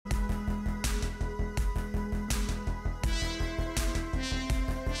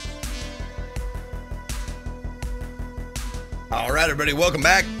All right, everybody, welcome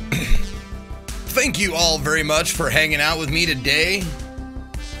back. Thank you all very much for hanging out with me today.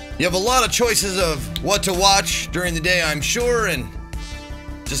 You have a lot of choices of what to watch during the day, I'm sure, and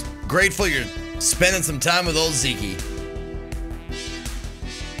just grateful you're spending some time with old Zeke.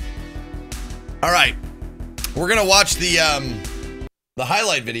 All right, we're gonna watch the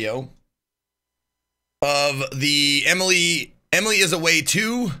highlight video of the Emily is Away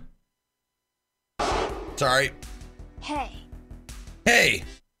 2. Sorry. Hey.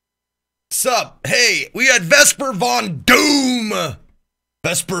 Sup? Hey, we got Vesper Von Doom.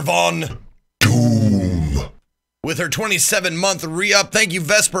 Vesper Von Doom. With her 27-month re-up. Thank you,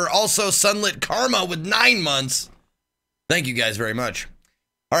 Vesper. Also, Sunlit Karma with 9 months. Thank you guys very much.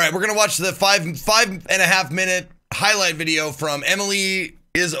 All right, we're going to watch the 5.5 minute highlight video from Emily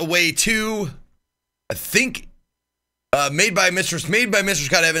is Away 2. I think made by Mr.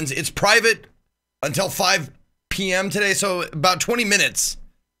 Scott Evans. It's private until 5 p.m. today, so about 20 minutes.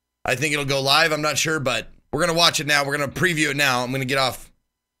 I think it'll go live. I'm not sure, but we're going to watch it now. We're going to preview it now. I'm going to get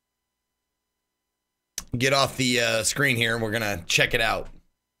off the screen here, and we're going to check it out.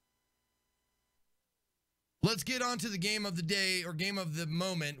 Let's get on to the game of the day, or game of the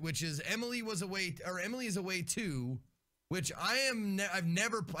moment, which is Emily is Away 2, which I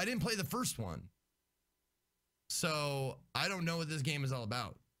didn't play the first one. So I don't know what this game is all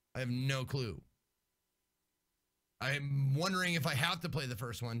about. I have no clue. I'm wondering if I have to play the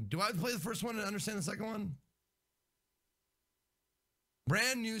first one. Do I have to play the first one to understand the second one?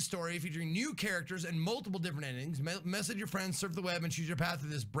 Brand new story featuring new characters and multiple different endings. Message your friends, surf the web, and choose your path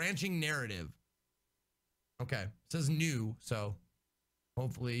through this branching narrative. Okay, it says new, so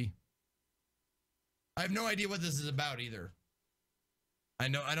hopefully. I have no idea what this is about either. I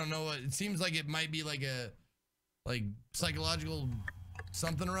don't know what it seems like. It might be like a psychological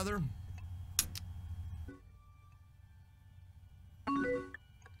something or other.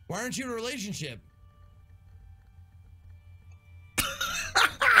 Why aren't you in a relationship?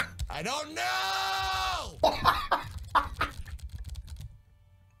 I don't know!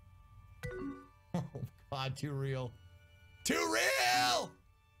 Oh God, too real. Too real!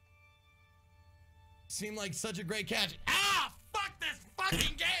 Seemed like such a great catch. Ah! Fuck this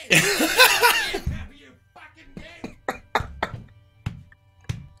fucking game! You fucking game!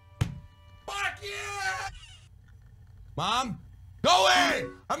 Fuck you! Mom? Go away!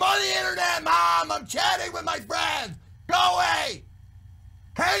 I'm on the internet, Mom! I'm chatting with my friends! Go away!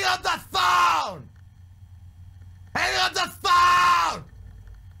 Hang up the phone! Hang up the phone!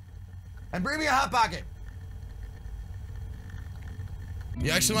 And bring me a Hot Pocket. You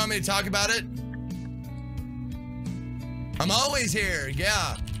actually want me to talk about it? I'm always here,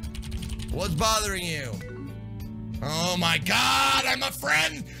 yeah. What's bothering you? Oh my God, I'm a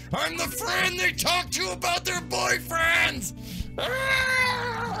friend! I'm the friend they talk to about their boyfriends! I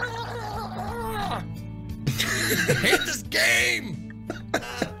hate this game!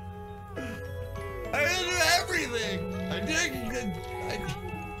 I do everything!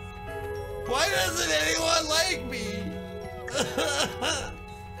 Why doesn't anyone like me?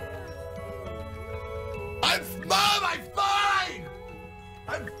 Mom, I'm fine!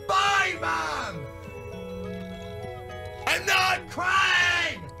 I'm fine, Mom! I'm not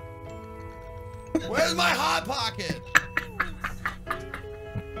crying! Where's my Hot Pocket?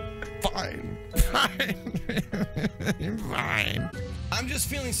 Fine. Fine. I'm just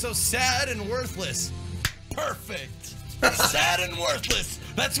feeling so sad and worthless. Perfect. Sad and worthless.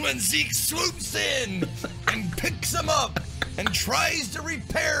 That's when Zeke swoops in and picks them up and tries to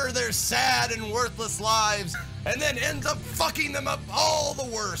repair their sad and worthless lives and then ends up fucking them up all the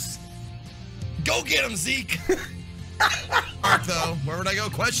worse. Go get him, Zeke. Mark, though. Where would I go?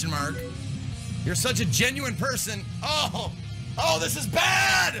 Question mark. You're such a genuine person. Oh, this is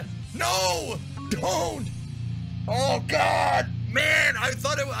bad. No, don't. Oh, God. Man, I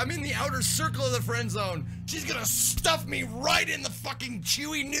thought I'm in the outer circle of the friend zone. She's gonna stuff me right in the fucking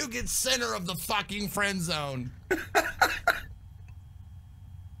chewy nougat center of the fucking friend zone.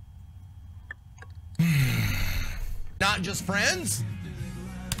 Not just friends?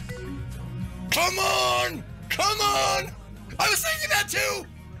 Come on! Come on! I was thinking that too!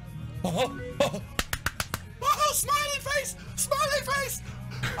 Oh, smiley face! Smiley face!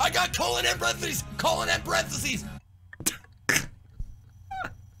 I got colon and parentheses! Colon and parentheses!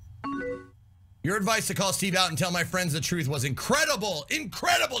 Your advice to call Steve out and tell my friends the truth was incredible!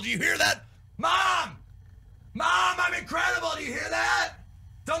 Incredible! Do you hear that? Mom! Mom, I'm incredible! Do you hear that?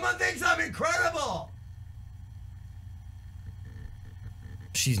 Someone thinks I'm incredible!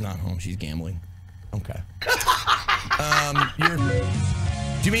 She's not home. She's gambling. Okay.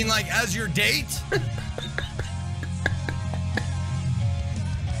 Do you mean like as your date?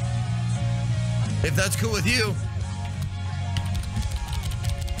 if that's cool with you.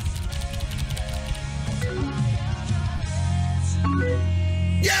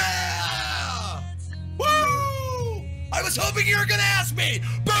 Yeah! Woo! I was hoping you were gonna ask me.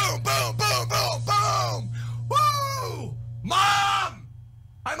 Boom, boom, boom, boom, boom. Woo! Mom!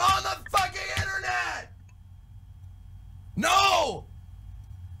 I'm on the fucking internet! No!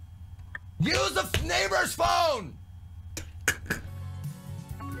 Use the neighbor's phone!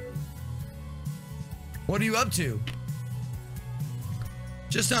 What are you up to?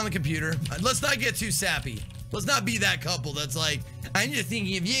 Just on the computer. Let's not get too sappy. Let's not be that couple that's like, I'm just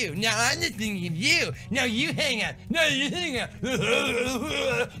thinking of you. No, I'm just thinking of you. No, you hang out. No, you hang out.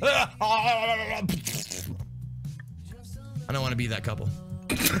 I don't want to be that couple.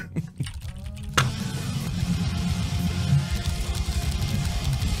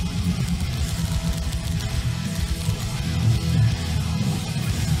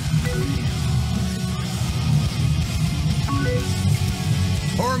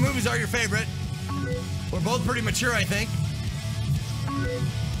 Horror movies are your favorite. We're both pretty mature, I think.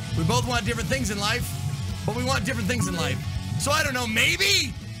 We both want different things in life, but we want different things in life. So I don't know,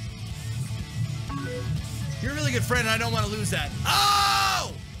 maybe? You're a really good friend, and I don't want to lose that.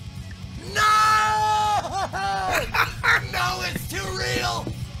 Oh! No! No, it's too real!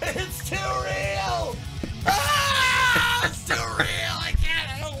 It's too real! Ah! It's too real! I can't,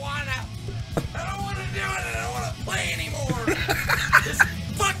 I don't want to do it, I don't want to play anymore! Just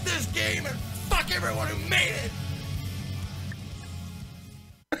fuck this game and fuck everyone who made it!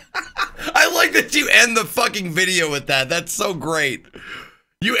 I like that you end the fucking video with that. That's so great.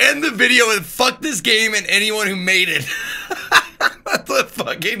 You end the video with fuck this game and anyone who made it. That's a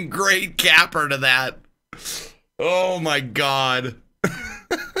fucking great capper to that. Oh my god.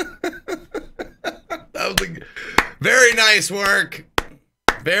 That was very nice work.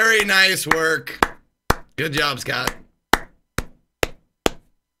 Very nice work. Good job, Scott.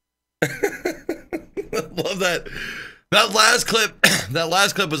 Love that. That last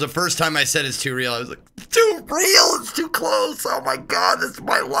clip was the first time I said it's too real. I was like, it's too real, it's too close. Oh my god, this is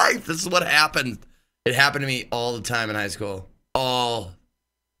my life. This is what happened. It happened to me all the time in high school. All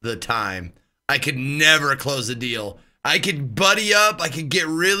the time. I could never close a deal. I could buddy up, I could get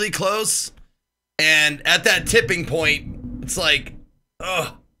really close, and at that tipping point, it's like,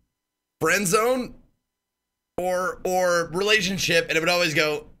 ugh, friend zone or relationship, and it would always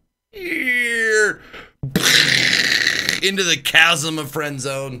go here. Into the chasm of friend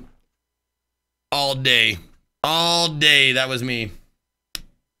zone all day. All day, that was me.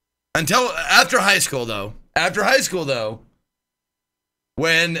 Until after high school, though. After high school, though,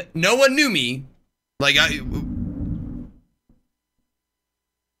 when no one knew me, like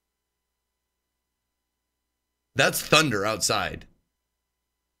that's thunder outside.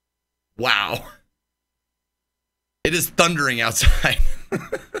 Wow. It is thundering outside.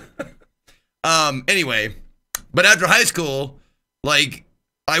 Anyway. But after high school, like,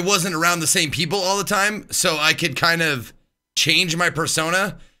 I wasn't around the same people all the time, so I could kind of change my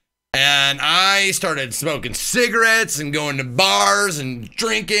persona. And I started smoking cigarettes and going to bars and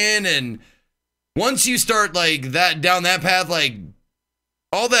drinking. And once you start, like, that down that path, like,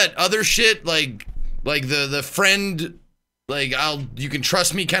 all that other shit, like the friend, like, you can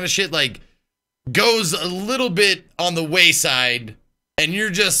trust me kind of shit, like, goes a little bit on the wayside. And you're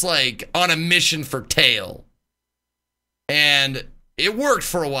just, like, on a mission for tail. And it worked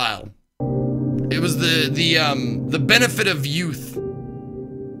for a while. It was the benefit of youth.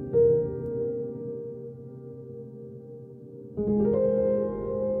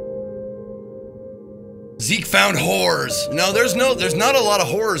 Zeke found whores. No, there's not a lot of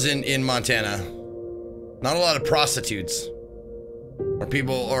whores in Montana. Not a lot of prostitutes. Or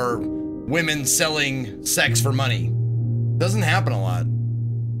people or women selling sex for money. Doesn't happen a lot.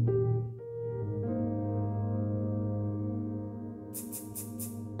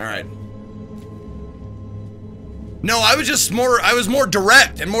 All right. No, I was more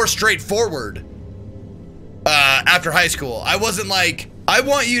direct and more straightforward after high school. I wasn't like, I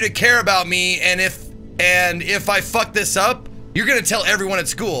want you to care about me, and if I fuck this up, you're gonna tell everyone at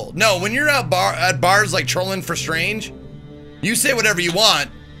school. No, when you're out at bars like trolling for strange, you say whatever you want,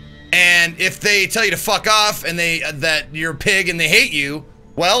 and if they tell you to fuck off and that you're a pig and they hate you,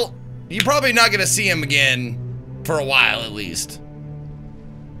 well, you're probably not gonna see them again for a while at least.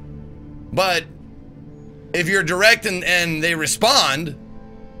 But if you're direct and they respond,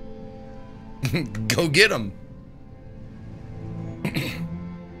 go get them.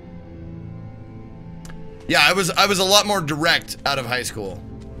 Yeah, I was a lot more direct out of high school,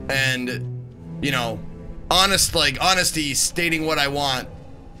 and you know, honesty, stating what I want.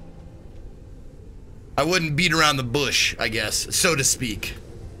 I wouldn't beat around the bush, I guess, so to speak.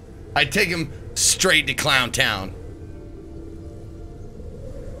 I'd take him straight to Clown Town.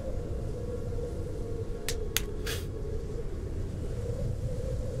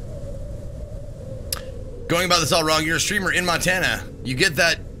 Going about this all wrong. You're a streamer in Montana. You get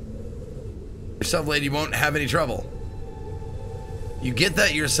that yourself laid, you won't have any trouble. You get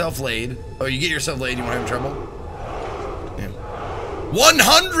that yourself laid. Oh, you get yourself laid, you won't have any trouble. Yeah.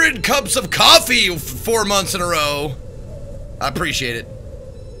 100 cups of coffee 4 months in a row. I appreciate it.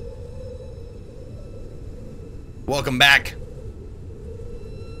 Welcome back.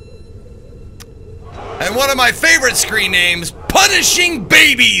 And one of my favorite screen names, Punishing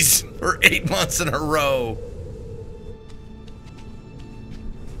Babies, for 8 months in a row.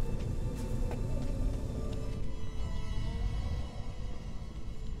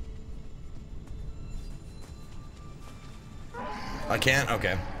 I can't?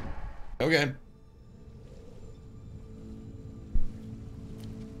 Okay. Okay.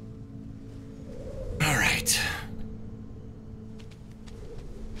 All right.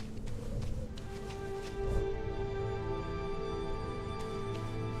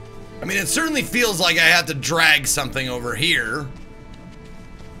 I mean, it certainly feels like I have to drag something over here.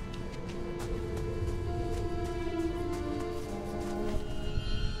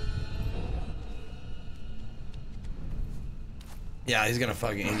 Yeah, he's gonna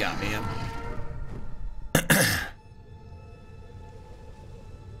fucking, he got me in.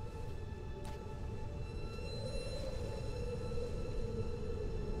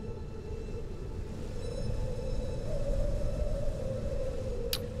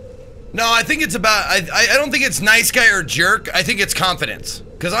 No, I think it's about, I don't think it's nice guy or jerk. I think it's confidence.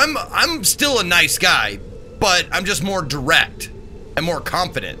 Because I'm still a nice guy, but I'm just more direct and more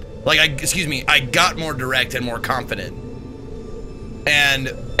confident. Like, I got more direct and more confident.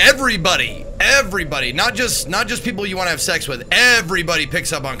 And everybody, not just people you want to have sex with, everybody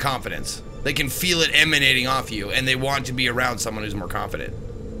picks up on confidence. They can feel it emanating off you, and they want to be around someone who's more confident.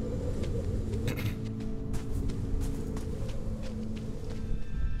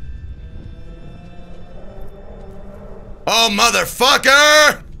 Oh,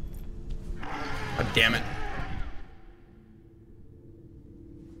 motherfucker! God damn it.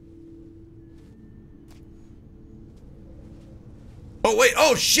 Oh, wait.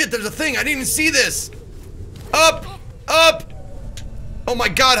 Oh, shit. There's a thing. I didn't even see this. Up! Up! Oh, my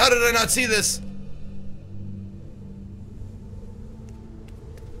God. How did I not see this?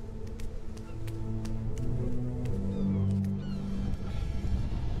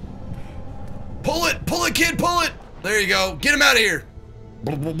 Pull it! Pull it, kid! Pull it! There you go. Get him out of here.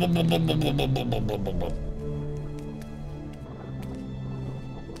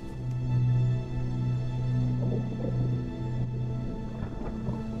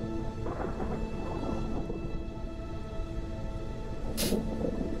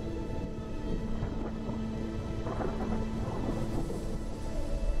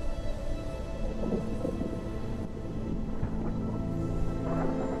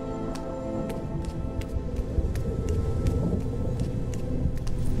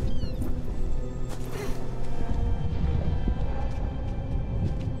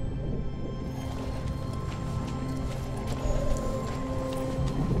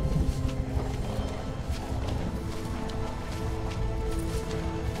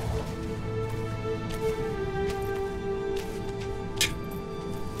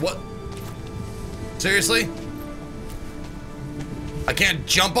 What? Seriously? I can't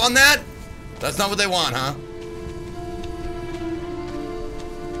jump on that? That's not what they want, huh?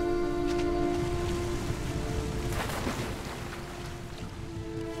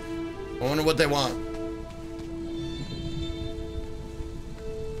 I wonder what they want.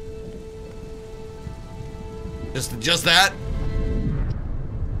 Just that?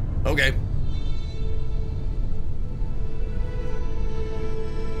 Okay.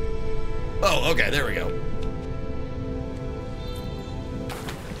 Oh, okay, there we go.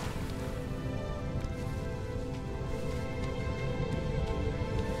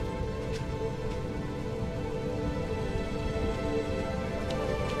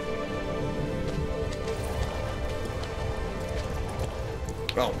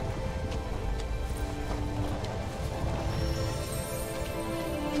 Oh.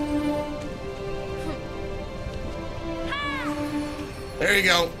 There you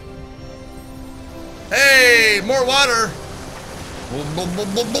go. Hey, more water.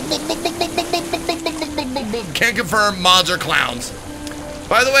 Can't confirm, mods are clowns.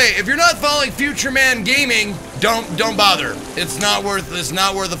 By the way, if you're not following Future Man Gaming, don't bother. It's not worth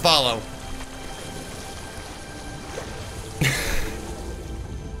a follow.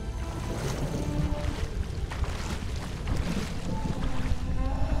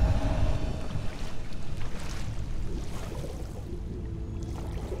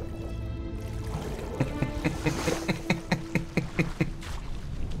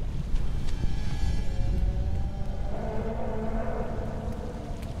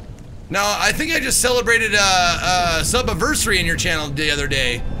 No, I think I just celebrated a sub-anniversary in your channel the other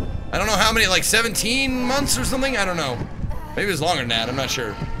day. I don't know how many, like 17 months or something? I don't know. Maybe it was longer than that, I'm not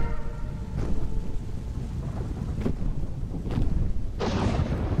sure.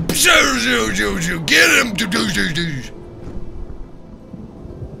 Get him!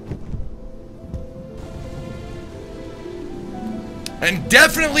 And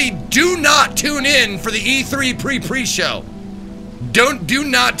definitely do not tune in for the E3 pre-show. Do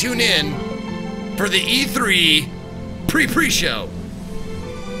not tune in for the E3 pre-show.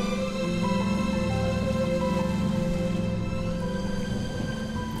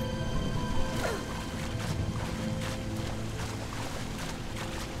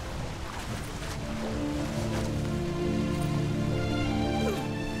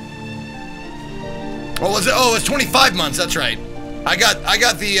 Oh, was it? Oh, it's 25 months. That's right. I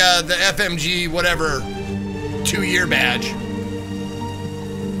got the FMG whatever 2-year badge.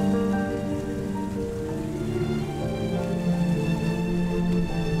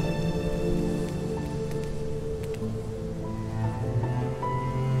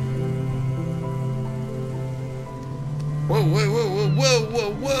 Whoa, whoa, whoa, whoa, whoa,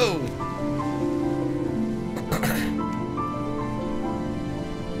 whoa, whoa.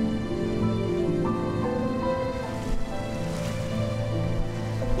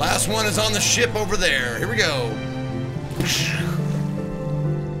 Last one is on the ship over there. Here we go.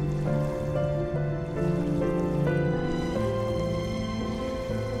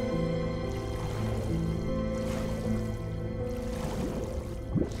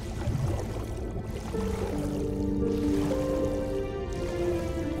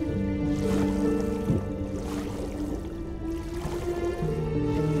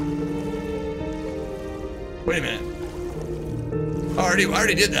 Wait a minute. I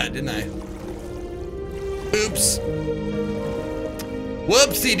already did that, didn't I? Oops.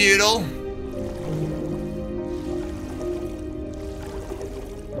 Whoopsie doodle.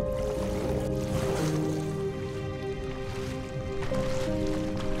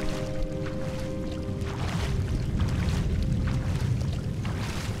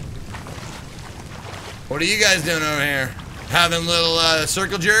 What are you guys doing over here? Having a little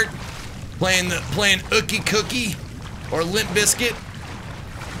circle jerk? Playing Ookie Cookie or Limp Biscuit?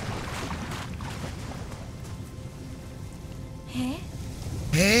 Hey?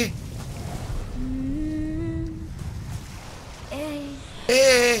 Hey? Hey.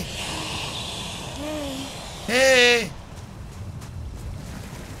 Hey? Hey. Hey?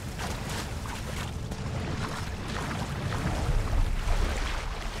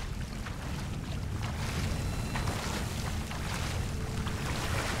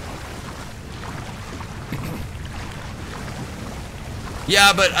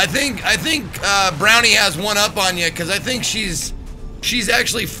 Yeah, but I think Brownie has one up on you because I think she's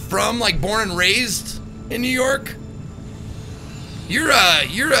actually from, like, born and raised in New York. You're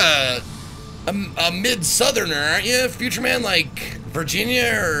a mid-southerner, aren't you, Future Man? Like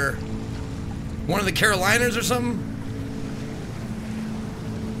Virginia or one of the Carolinas or something?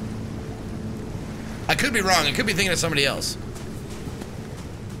 I could be wrong. I could be thinking of somebody else.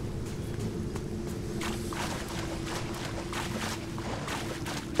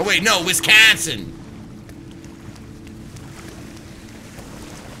 Oh wait, no, Wisconsin.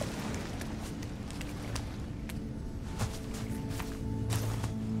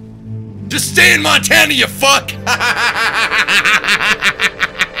 Just stay in Montana, you fuck!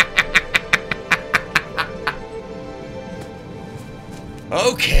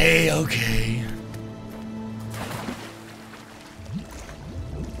 Okay.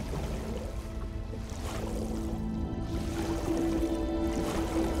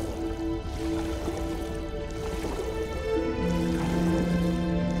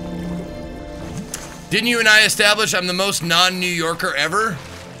 Didn't you and I establish I'm the most non-New Yorker ever?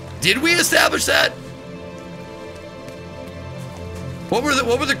 Did we establish that? What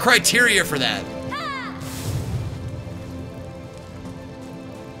were the criteria for that?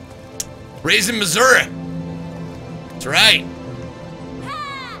 Raised in Missouri. That's right.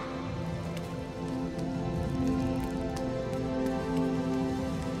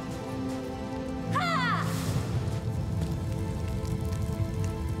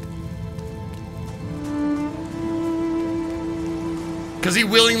 Because he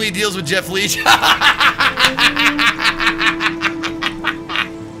willingly deals with Jeff Leach.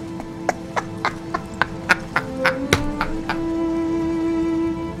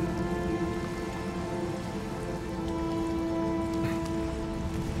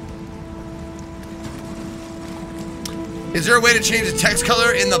 Is there a way to change the text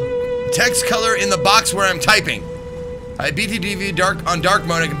color in the box where I'm typing? I BTDV dark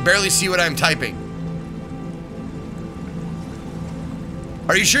mode. I can barely see what I'm typing.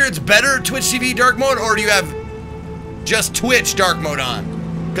 Are you sure it's better Twitch TV dark mode, or do you have just Twitch dark mode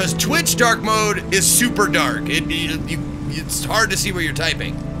on? Because Twitch dark mode is super dark. It's hard to see what you're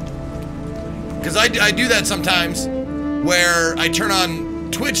typing. Because I do that sometimes, where I turn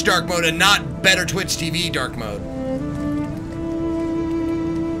on Twitch dark mode and not better Twitch TV dark mode.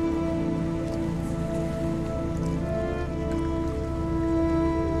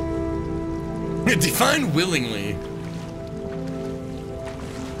 Define willingly.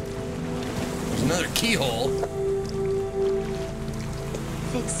 There's another keyhole.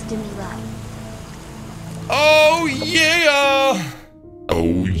 Fix to me love. Oh yeah!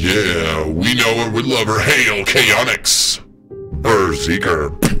 Oh yeah, we know her, we love her. Hail Chaotix! Berserker.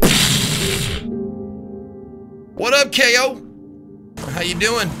 What up, KO? How you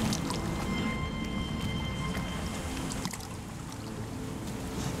doing?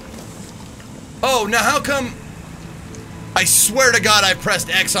 Oh, now how come... I swear to God I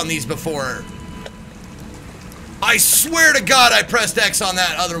pressed X on these before. I swear to God I pressed X on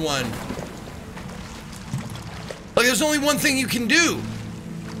that other one. Like, there's only one thing you can do.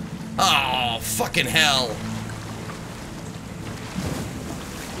 Oh, fucking hell.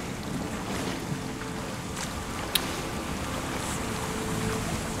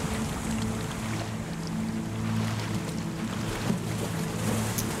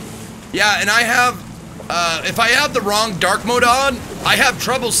 Yeah, and I have, if I have the wrong dark mode on, I have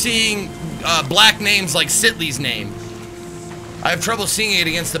trouble seeing black names like Sitley's name. I have trouble seeing it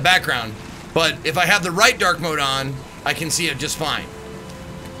against the background. But if I have the right dark mode on, I can see it just fine.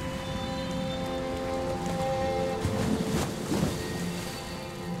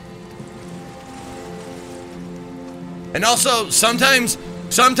 And also, sometimes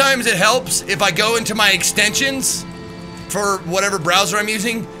it helps if I go into my extensions for whatever browser I'm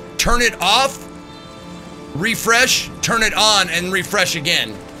using, turn it off, refresh, turn it on, and refresh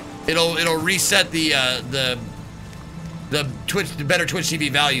again. It'll reset the better Twitch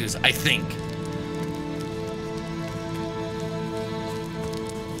TV values, I think.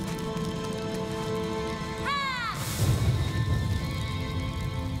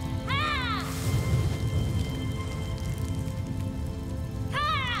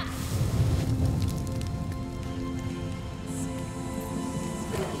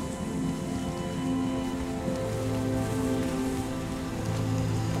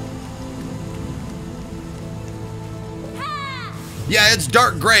 Yeah, it's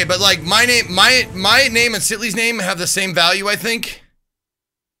dark gray, but like my name and Sitley's name have the same value, I think.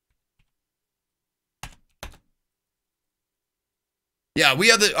 Yeah,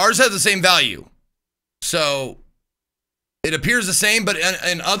 ours have the same value. So it appears the same, but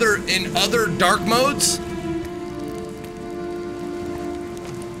in other dark modes,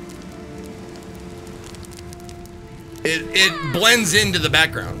 it blends into the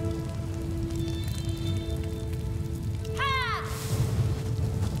background.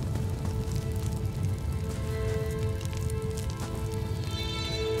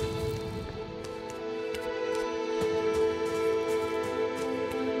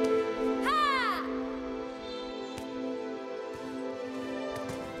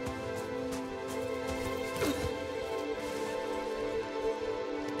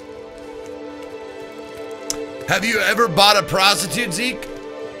 Have you ever bought a prostitute, Zeke?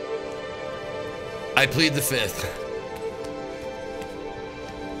 I plead the fifth.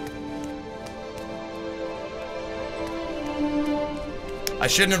 I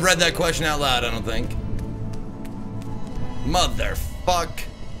shouldn't have read that question out loud, I don't think. Motherfuck.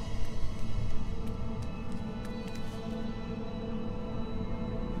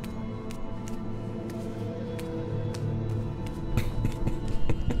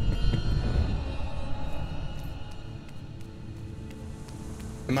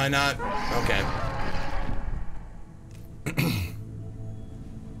 Am I not? Okay.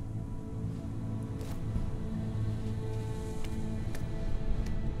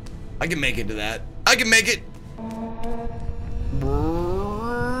 I can make it to that. I can make it.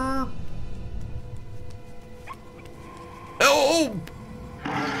 Oh!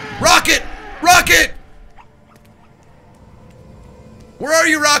 Rocket! Rocket! Where are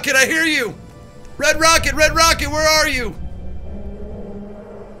you, Rocket? I hear you. Red Rocket, where are you?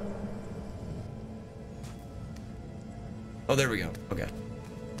 Oh, there we go. Okay.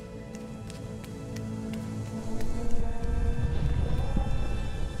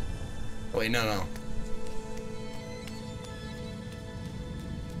 Wait, no.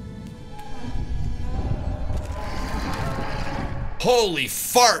 Holy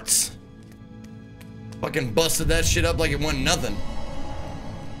farts. Fucking busted that shit up like it wasn't nothing.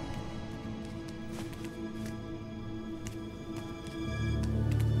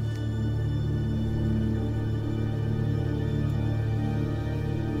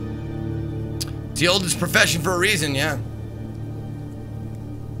 It's the oldest profession for a reason, yeah.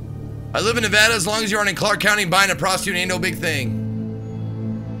 I live in Nevada. As long as you aren't in Clark County, buying a prostitute ain't no big thing.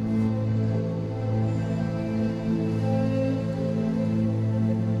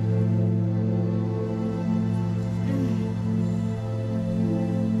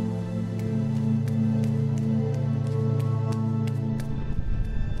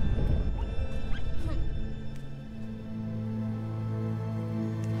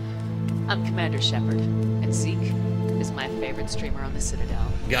 I'm Commander Shepard, and Zeke is my favorite streamer on the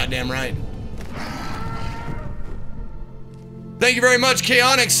Citadel. Goddamn right. Thank you very much,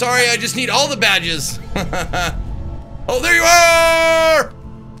 Chaotix. Sorry, I just need all the badges. Oh, there you are!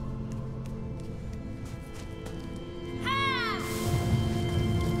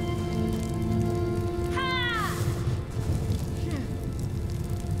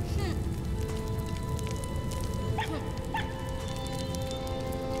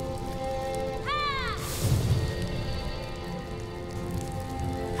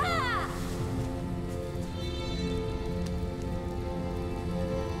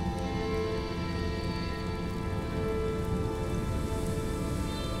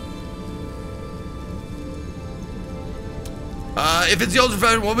 If it's the old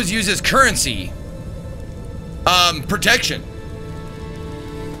profession, what was used as currency? Protection.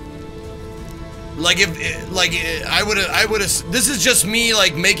 Like I would this is just me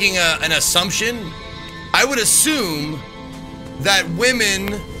like making an assumption. I would assume that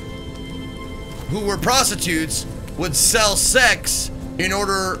women who were prostitutes would sell sex in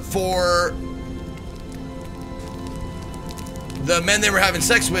order for the men they were having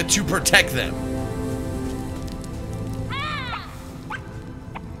sex with to protect them.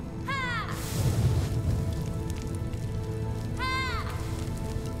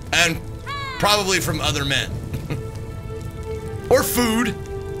 And probably from other men. Or food.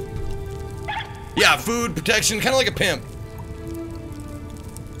 Yeah, food, protection, kind of like a pimp.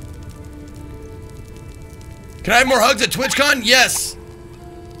 Can I have more hugs at TwitchCon? Yes.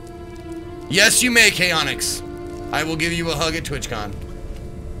 Yes, you may, Chaotix. I will give you a hug at TwitchCon.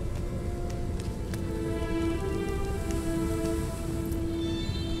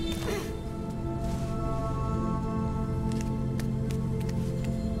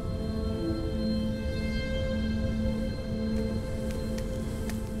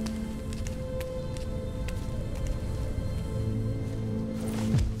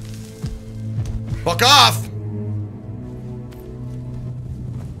 Fuck off!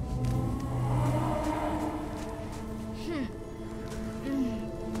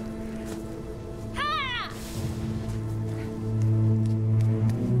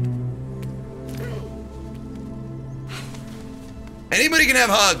 Anybody can have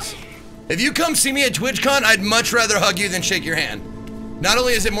hugs. If you come see me at TwitchCon, I'd much rather hug you than shake your hand. Not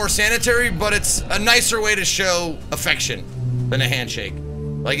only is it more sanitary, but it's a nicer way to show affection than a handshake.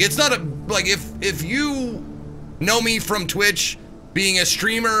 Like, it's not a, like, if you know me from Twitch, being a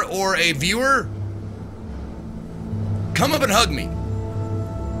streamer or a viewer, come up and hug me.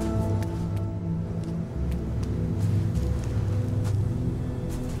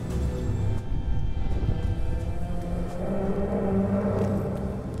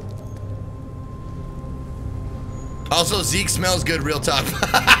 Also, Zeke smells good, real talk.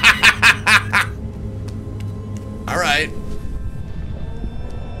 All right.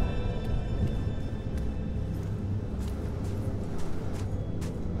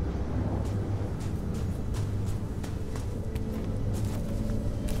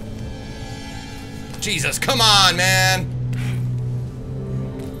 Jesus, come on, man.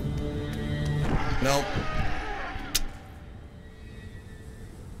 Nope.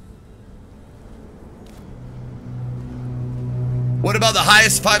 What about the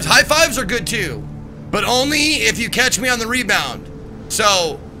highest fives? High fives are good too, but only if you catch me on the rebound.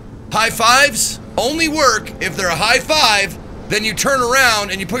 So, high fives only work if they're a high five, then you turn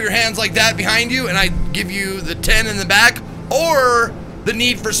around and you put your hands like that behind you and I give you the 10 in the back, or the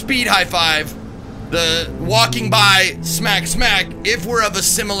Need for Speed high five, the walking by smack smack, if we're of a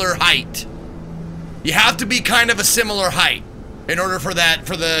similar height. You have to be kind of a similar height in order for that,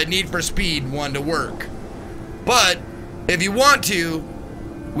 for the Need for Speed one to work. But if you want to,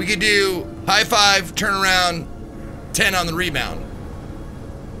 we could do high five, turn around, 10 on the rebound.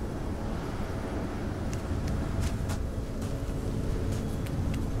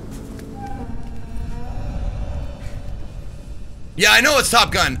 Yeah, I know it's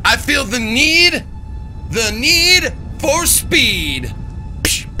Top Gun. I feel the need for speed.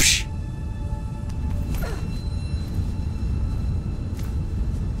 Psh, psh.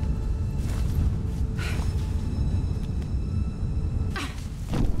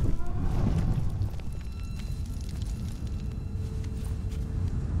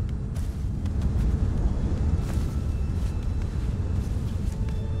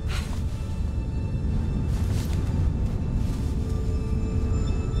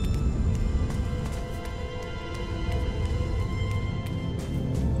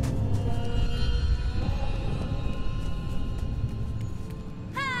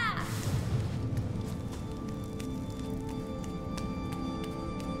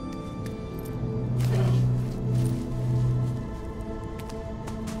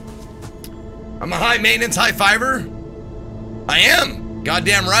 I'm a high maintenance high fiver. I am.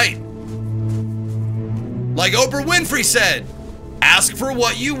 Goddamn right. Like Oprah Winfrey said, ask for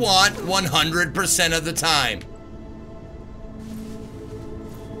what you want 100% of the time.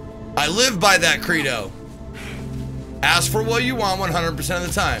 I live by that credo. Ask for what you want 100% of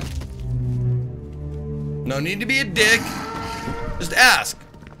the time. No need to be a dick. Just ask.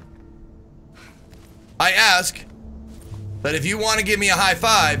 I ask that if you want to give me a high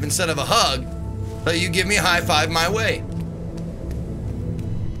five instead of a hug, that you give me a high five my way.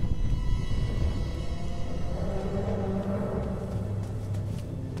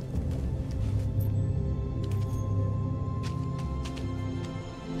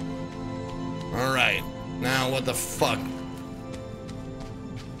 All right. Now what the fuck?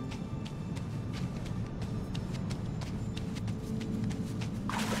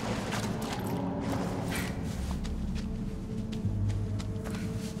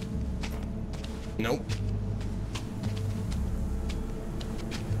 Nope.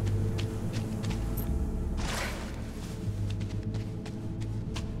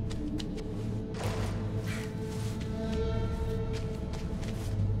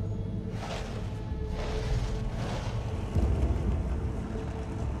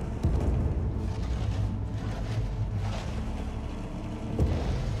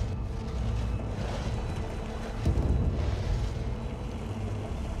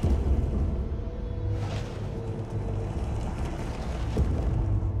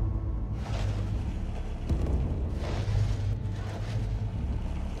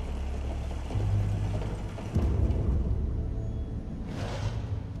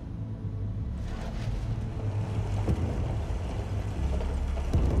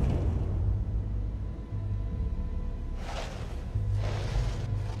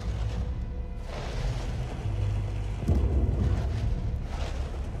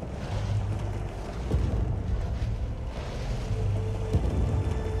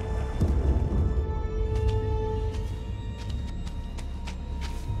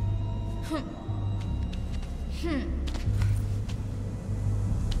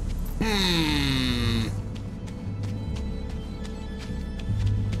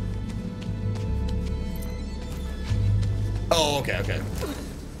 Oh, okay.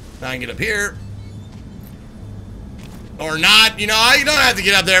 Now I can get up here. Or not. You know, I don't have to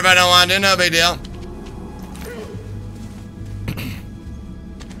get up there if I don't want to. No big deal.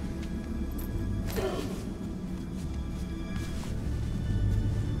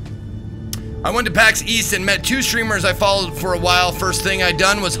 I went to PAX East and met two streamers I followed for a while. First thing I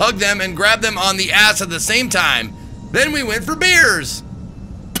done was hug them and grab them on the ass at the same time. Then we went for beers.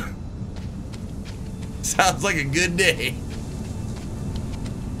 Sounds like a good day.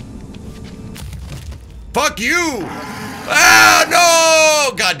 Fuck you! Ah,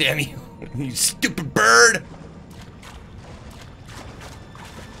 no! God damn you. You stupid bird.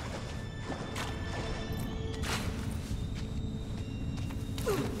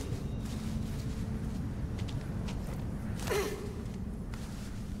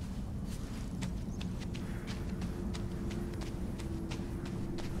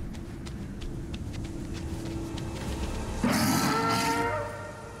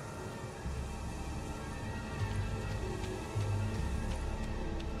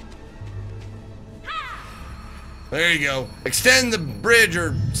 There you go. Extend the bridge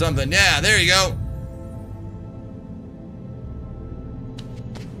or something. Yeah, there you go.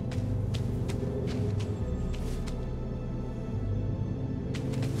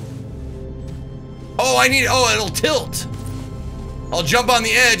 Oh, it'll tilt. I'll jump on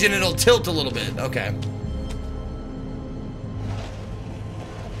the edge and it'll tilt a little bit. Okay.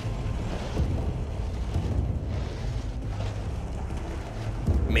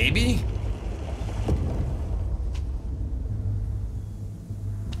 Maybe?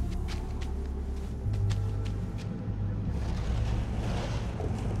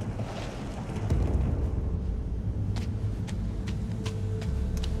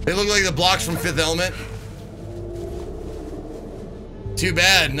 They look like the blocks from Fifth Element. Too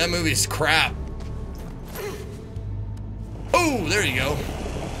bad. That movie's crap. Oh, there you go.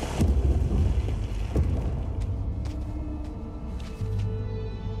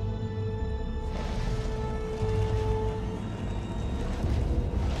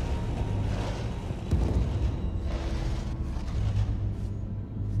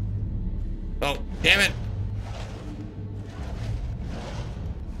 Oh, damn it.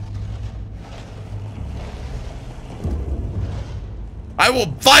 I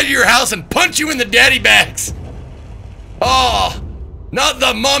will fly to your house and punch you in the daddy bags. Oh, not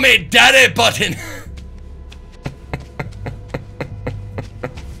the mommy daddy button.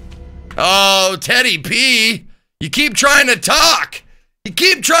 Oh, Teddy P, you keep trying to talk. You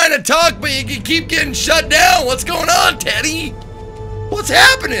keep trying to talk, but you keep getting shut down. What's going on, Teddy? What's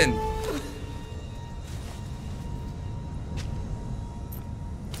happening?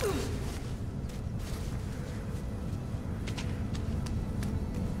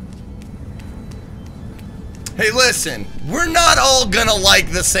 Hey, listen, we're not all gonna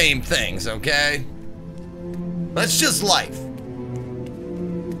like the same things, okay? That's just life.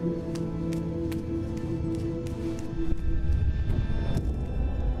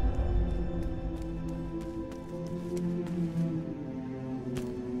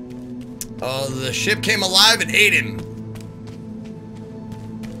 Oh, the ship came alive and ate him.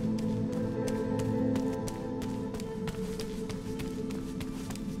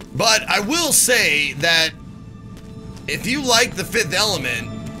 But I will say that if you like the Fifth Element,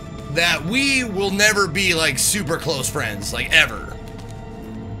 that we will never be like super close friends, like ever.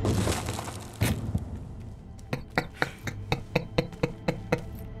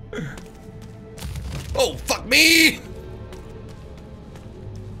 Oh, fuck me!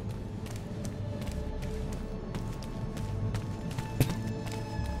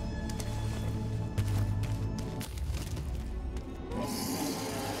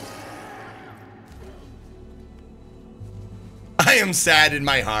 I am sad in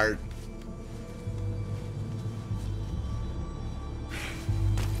my heart.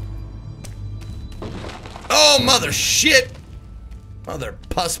 Oh, mother shit! Mother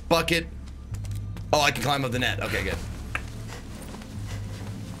pus bucket. Oh, I can climb up the net. Okay, good.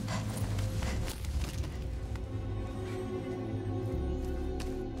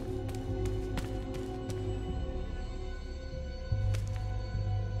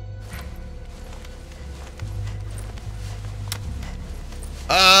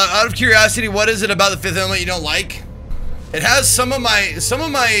 Out of curiosity, what is it about the Fifth Element you don't like? It has some of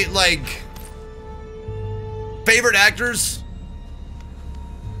my like favorite actors,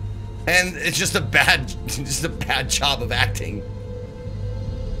 and it's just a bad job of acting.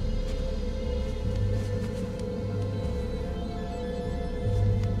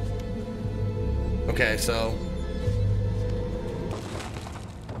 Okay, so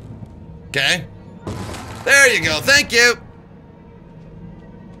okay, there you go. Thank you.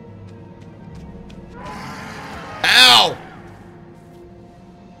 Ow!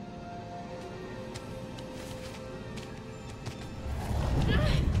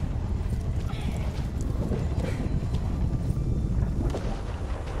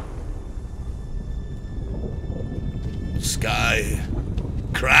 Sky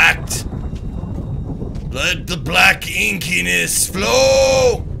cracked. Let the black inkiness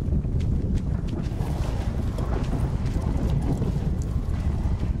flow.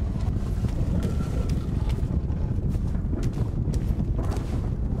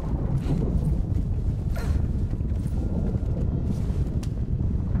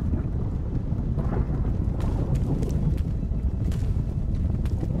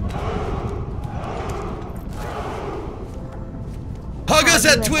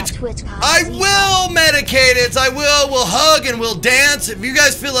 At Twitch. I will, Medicated. I will. We'll hug and we'll dance. If you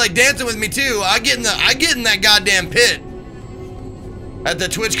guys feel like dancing with me too, I get in that goddamn pit. At the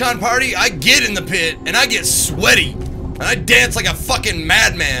TwitchCon party, I get in the pit and I get sweaty. And I dance like a fucking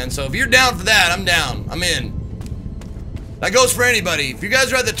madman. So if you're down for that, I'm down. I'm in. That goes for anybody. If you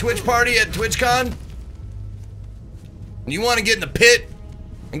guys are at the Twitch party at TwitchCon and you want to get in the pit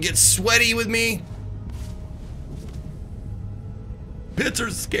and get sweaty with me, pits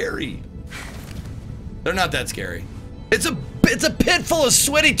are scary. They're not that scary. It's a pit full of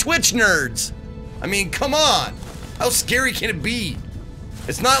sweaty Twitch nerds. I mean, come on. How scary can it be?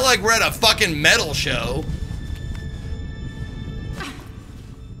 It's not like we're at a fucking metal show.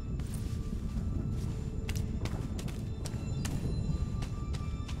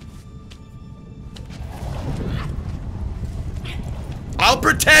 I'll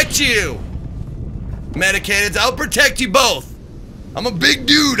protect you. Medicateds, I'll protect you both. I'm a big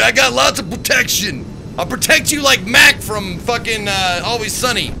dude. I got lots of protection. I'll protect you like Mac from fucking Always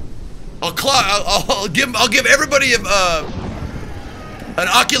Sunny. I'll give everybody an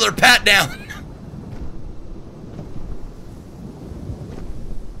ocular pat down.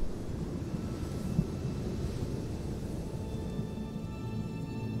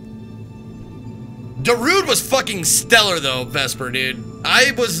 Darude was fucking stellar though, Vesper, dude.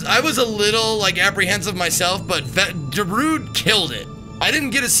 I was a little like apprehensive myself, but Darude killed it. I didn't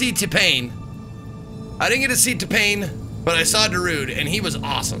get to see T-Pain. But I saw Darude and he was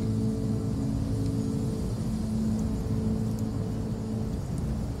awesome.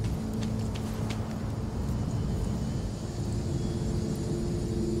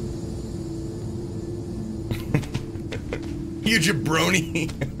 You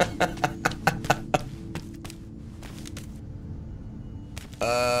jabroni.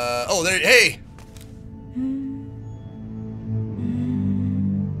 Oh, there, hey.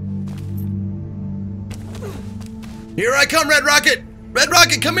 Here I come, Red Rocket. Red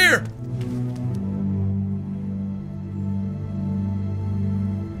Rocket, come here.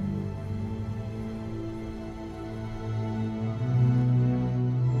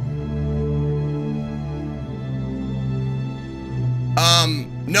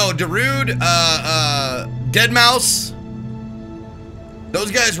 No, Darude, Deadmau5.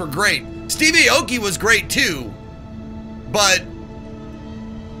 Those guys were great. Stevie Aoki was great too, but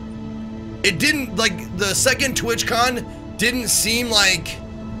it didn't, like, the second TwitchCon didn't seem like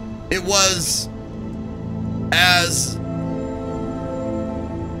it was as,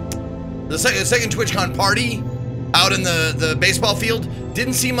 the second TwitchCon party out in the baseball field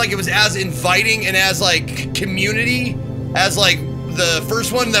didn't seem like it was as inviting and as, like, community as, like, the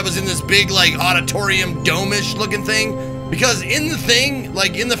first one that was in this big, like, auditorium dome-ish looking thing. Because in the thing,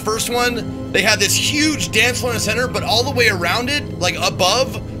 like in the first one, they had this huge dance floor in the center, but all the way around it, like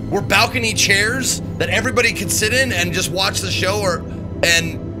above, were balcony chairs that everybody could sit in and just watch the show,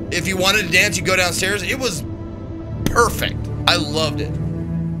 and if you wanted to dance, you go downstairs. It was perfect. I loved it.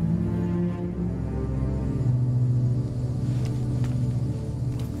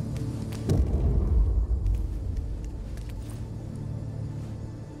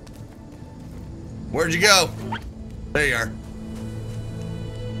 Where'd you go? There you are.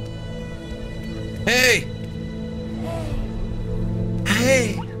 Hey!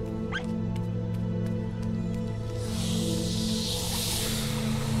 Hey!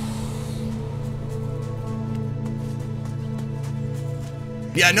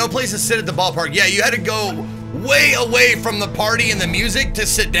 Yeah, no place to sit at the ballpark. Yeah, you had to go way away from the party and the music to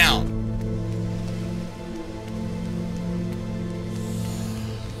sit down.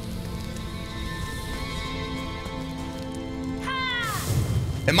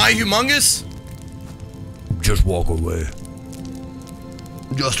 Am I humongous? Just walk away.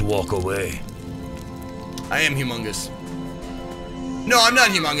 Just walk away. I am humongous. No, I'm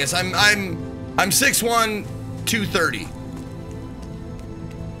not humongous. I'm 6'1", 230.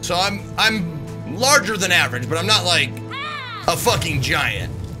 So I'm larger than average, but I'm not like a fucking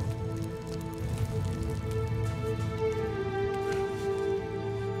giant.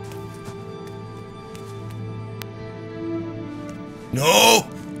 No!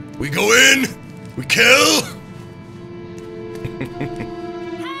 We go in! We kill!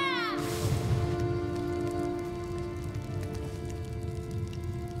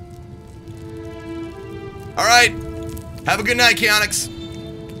 Alright. Have a good night, Keonix.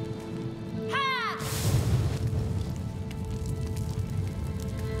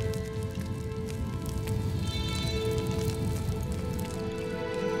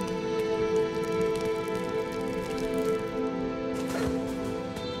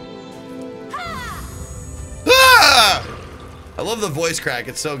 I love the voice crack,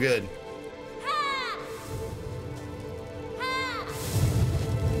 it's so good.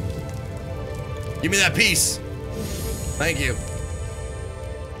 Give me that piece. Thank you.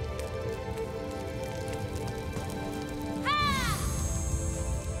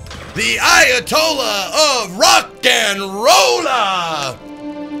 The Ayatollah of Rock and Rolla!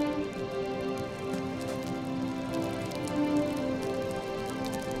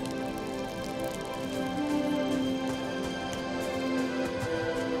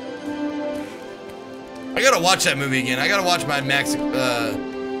 I gotta watch that movie again. I gotta watch Mad Max.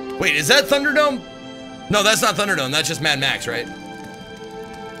 Wait, is that Thunderdome? No, that's not Thunderdome. That's just Mad Max, right?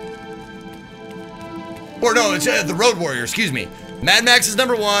 Or no, it's the Road Warrior. Excuse me. Mad Max is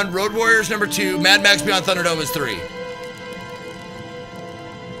number 1. Road Warrior is number 2. Mad Max Beyond Thunderdome is 3.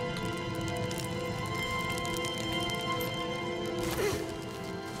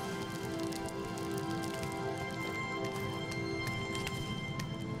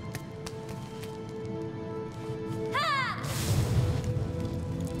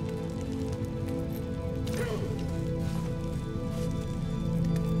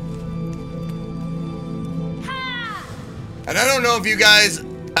 And I don't know if you guys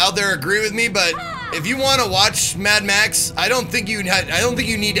out there agree with me, but if you want to watch Mad Max, I don't think you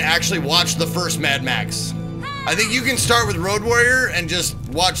need to actually watch the first Mad Max. I think you can start with Road Warrior and just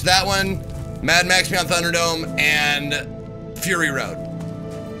watch that one, Mad Max Beyond Thunderdome, and Fury Road.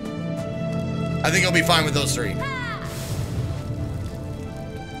 I think you'll be fine with those three.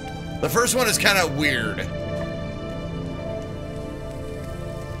 The first one is kind of weird.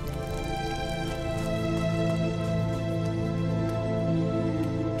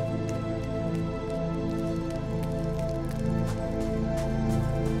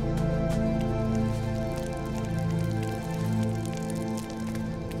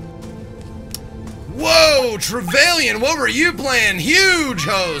 Whoa, Trevelyan, what were you playing? Huge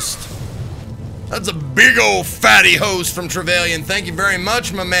host. That's a big old fatty host from Trevelyan. Thank you very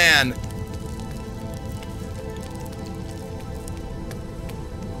much, my man.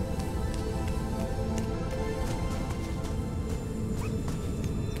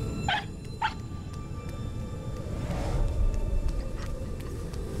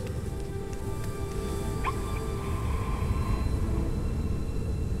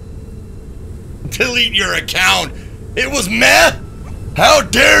 Delete your account. It was meh. How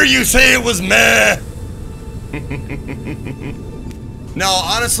dare you say it was meh? No,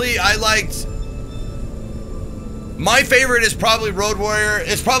 honestly, I liked... My favorite is probably Road Warrior.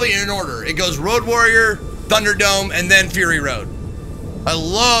 It's probably in order. It goes Road Warrior, Thunderdome, and then Fury Road. I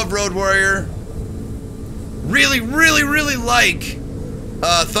love Road Warrior. Really, really, really like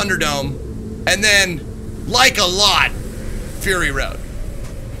Thunderdome. And then, like a lot, Fury Road.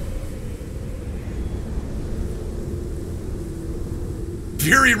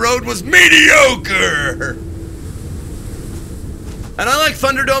 Fury Road was mediocre! And I like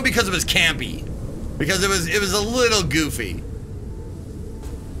Thunderdome because it was campy. Because it was a little goofy.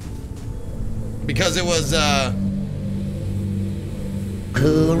 Because it was,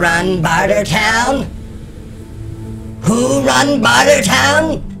 Who run Bartertown? Who run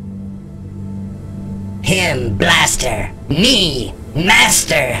Bartertown? Him, Blaster. Me,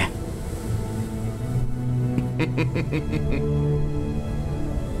 Master.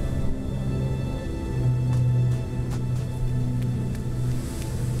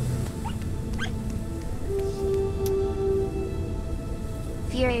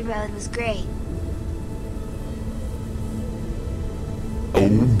 Fury Road was great. Oh,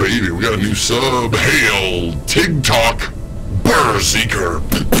 baby, we got a new sub. Hail, TikTok, Berserker.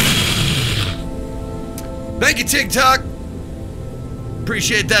 Thank you, TikTok.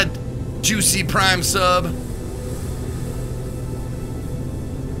 Appreciate that juicy Prime sub.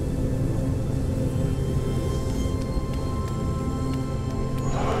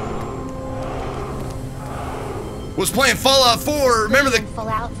 Was playing Fallout 4. Remember the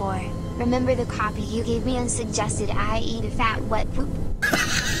Fallout 4. Remember the copy you gave me and suggested I eat a fat wet poop?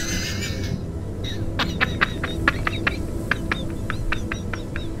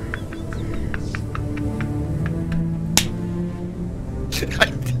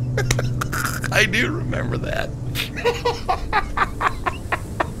 I do remember that.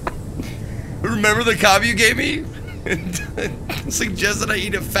 Remember the copy you gave me? Suggested I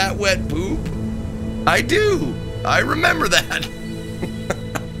eat a fat wet poop? I do. I remember that.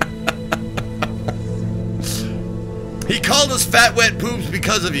 He called us fat wet poops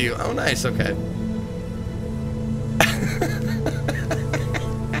because of you. Oh, nice. Okay.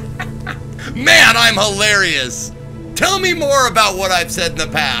 Man, I'm hilarious. Tell me more about what I've said in the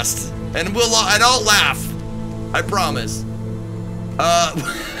past, and I'll laugh. I promise.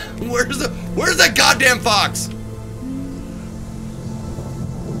 Where's that goddamn fox?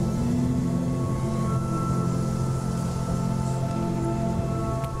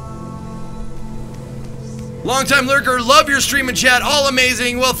 Longtime lurker, love your stream and chat, all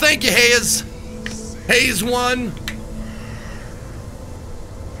amazing. Well, thank you, Hayes. Hayes won.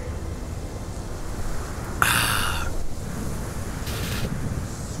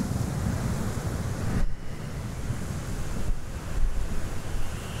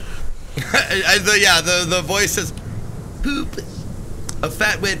 The voice says, poop, a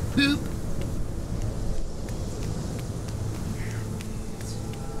fat wet poop.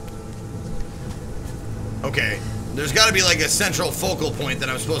 Okay, there's got to be like a central focal point that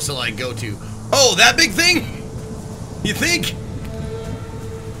I'm supposed to like go to. Oh, that big thing? You think?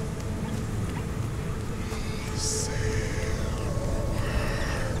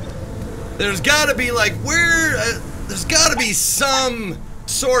 There's got to be like there's got to be some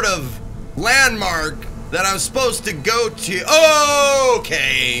sort of landmark that I'm supposed to go to. Oh,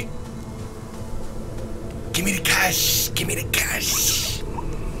 okay. Give me the cash. Give me the cash.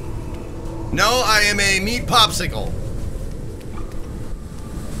 No, I am a meat popsicle.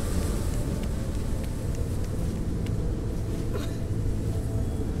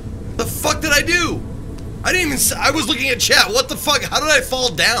 fuck did I do? I didn't even, I was looking at chat. What the fuck? How did I fall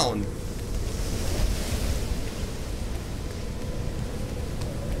down?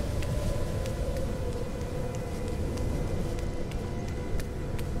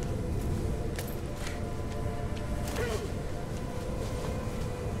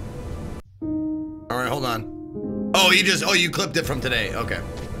 All right, hold on. Oh, you clipped it from today. Okay.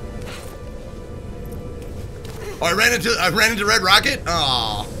 Oh, I ran into Red Rocket?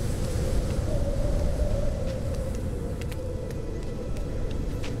 Aw.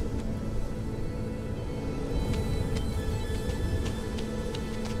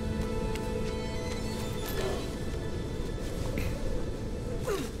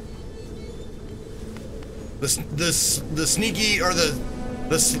 The sneaky, or the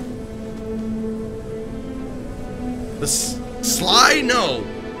sly? No.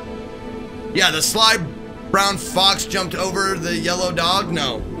 Yeah, the sly brown fox jumped over the yellow dog?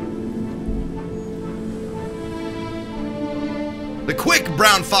 No. The quick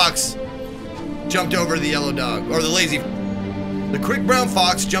brown fox jumped over the yellow dog, or the lazy. The quick brown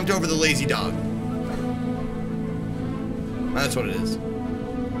fox jumped over the lazy dog. That's what it is.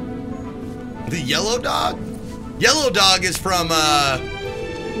 The yellow dog? Yellow dog is from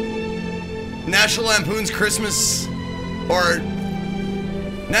National Lampoon's Christmas, or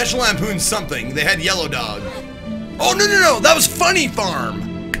National Lampoon something. They had Yellow Dog. Oh, no, that was Funny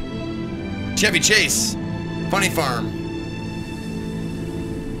Farm. Chevy Chase. Funny Farm.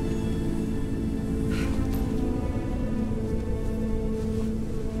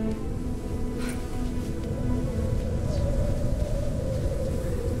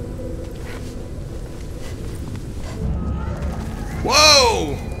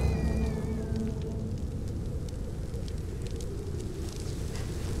 Whoa!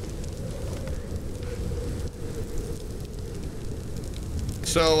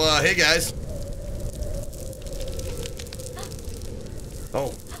 So, hey guys.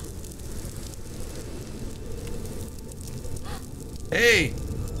 Oh. Hey.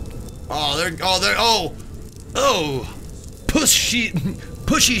 Oh. Pushy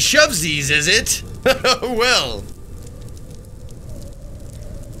shovesies, is it? Well.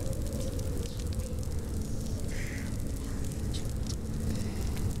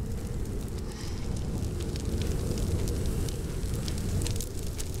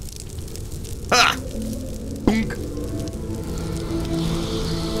 Ha! Boonk.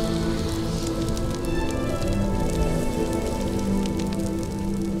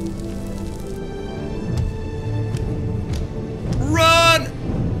 Run!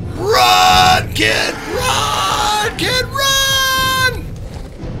 Run, kid! Run, kid, run!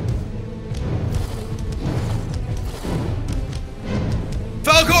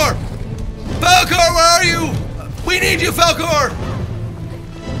 Falcor! Falcor, where are you? We need you, Falcor!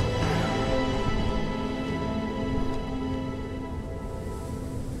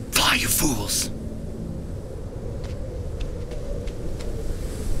 You fools.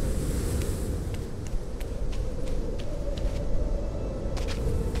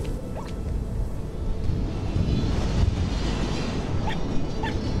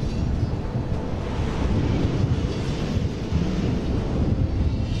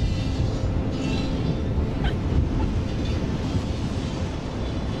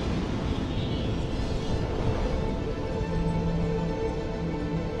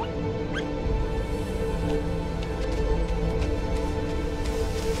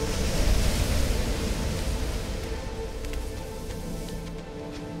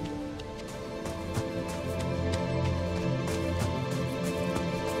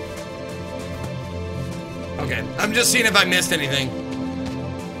 Okay, I'm just seeing if I missed anything.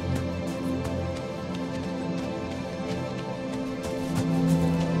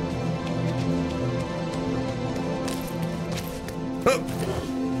 Huh.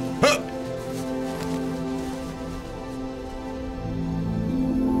 Huh.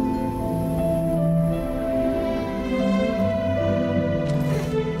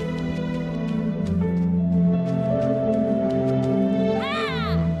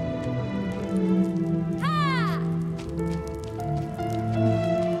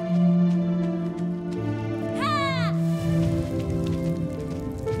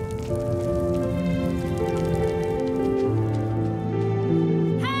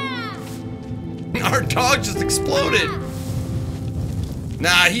 Our dog just exploded.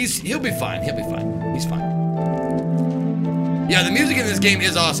 Nah, he'll be fine. He'll be fine. He's fine. Yeah, the music in this game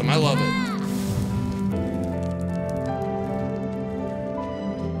is awesome. I love it.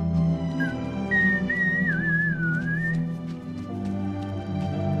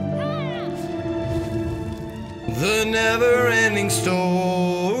 The never-ending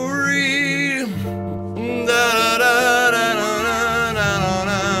story.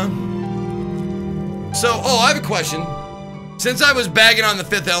 question. Since I was bagging on The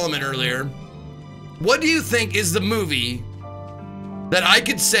Fifth Element earlier, what do you think is the movie that I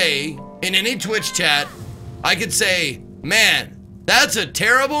could say in any Twitch chat, I could say, man, that's a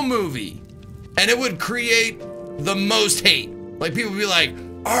terrible movie, and it would create the most hate? Like, people would be like,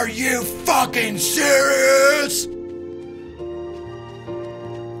 are you fucking serious?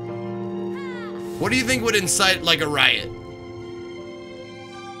 What do you think would incite, like, a riot?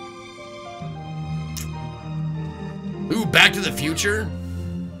 Ooh, Back to the Future?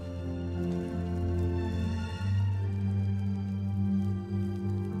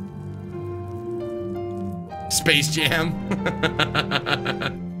 Space Jam?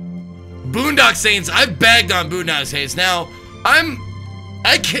 Boondock Saints. I've bagged on Boondock Saints. Now,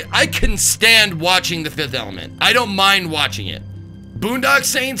 I can stand watching The Fifth Element. I don't mind watching it. Boondock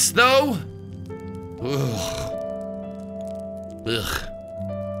Saints, though? Ugh. Ugh.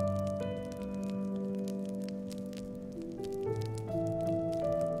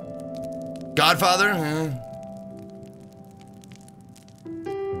 Godfather?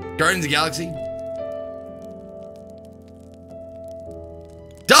 Guardians of the Galaxy?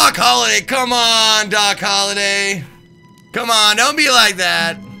 Doc Holliday, come on, Doc Holliday. Come on, don't be like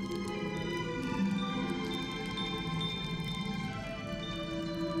that.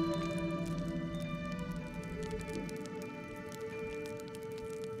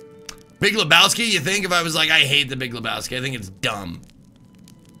 Big Lebowski, you think? If I was like, I hate the Big Lebowski, I think it's dumb.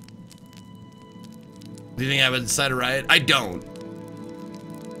 Do you think I would incite a riot? I don't.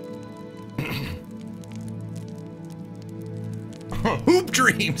 Hoop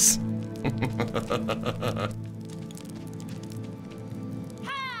dreams.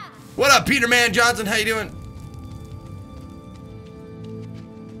 What up, Peter Man Johnson? How you doing?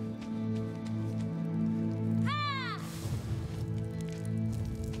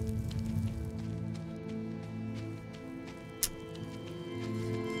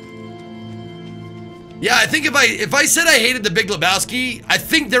 Yeah, I think if I said I hated the Big Lebowski, I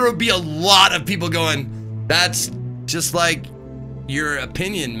think there would be a lot of people going, that's just like your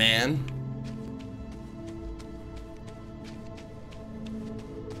opinion, man.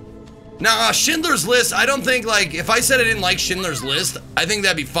 Now, Schindler's List, I don't think, like, if I said I didn't like Schindler's List, I think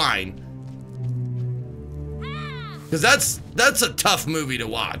that'd be fine. Because that's a tough movie to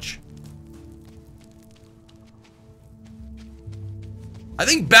watch. I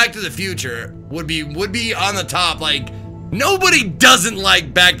think Back to the Future would be on the top. Like, nobody doesn't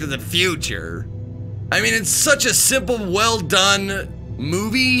like Back to the Future. I mean, it's such a simple, well done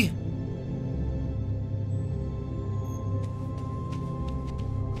movie.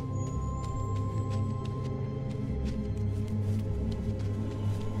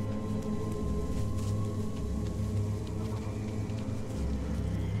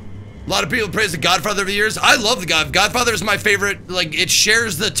 A lot of people praise The Godfather over the years. I love The Godfather is my favorite. Like, it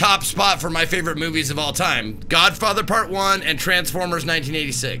shares the top spot for my favorite movies of all time. Godfather Part 1 and Transformers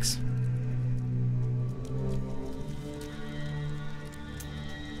 1986.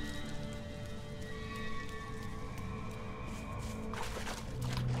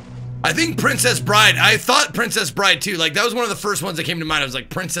 I think Princess Bride. I thought Princess Bride too. Like, that was one of the first ones that came to mind. I was like,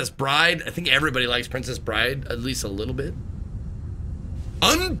 Princess Bride. I think everybody likes Princess Bride, at least a little bit.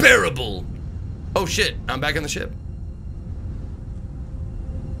 Unbearable. Oh shit, I'm back on the ship.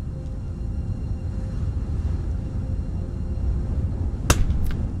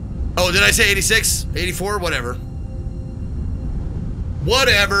 Oh, did I say 86? 84? Whatever.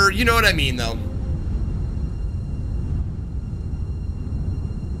 Whatever, you know what I mean though.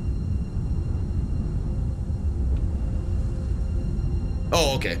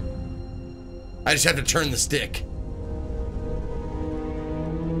 Oh, okay. I just have to turn the stick.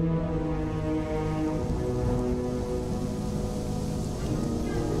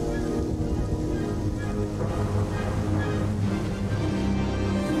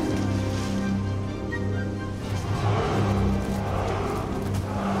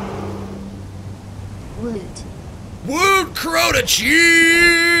 Woot Crota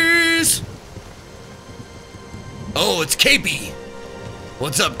cheese! Oh, it's KP.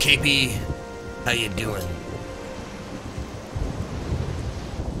 What's up, KP? How you doing?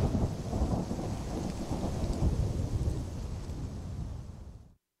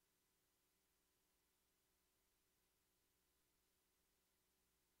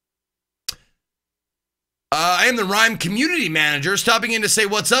 I am the RiME community manager, stopping in to say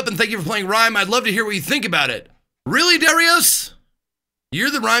what's up and thank you for playing RiME. I'd love to hear what you think about it. Really, Darius? You're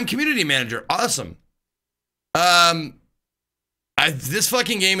the RiME community manager. Awesome. This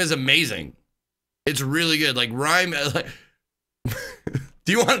fucking game is amazing. It's really good. Like, RiME, like,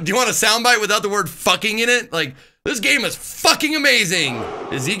 Do you want a soundbite without the word fucking in it? Like, this game is fucking amazing.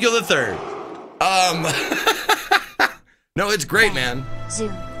 Ezekiel the Third. No, it's great, man.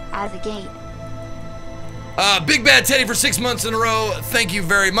 Zoom, out of the gate. Big Bad Teddy for 6 months in a row. Thank you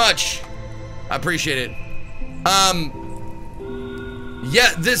very much. I appreciate it.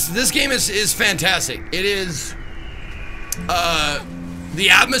 Yeah, this game is fantastic. It is, the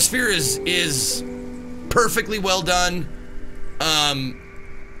atmosphere is perfectly well done.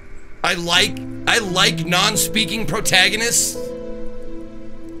 I like non-speaking protagonists.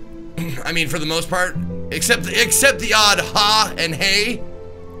 I mean, for the most part, except the odd ha and hey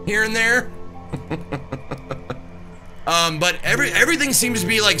here and there. But everything seems to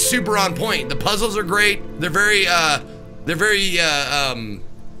be like super on point. The puzzles are great. They're very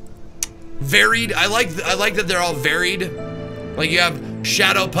varied. I like that they're all varied. Like, you have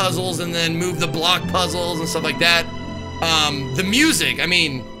shadow puzzles and then move the block puzzles and stuff like that. The music, I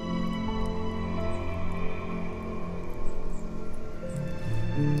mean,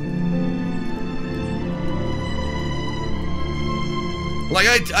 like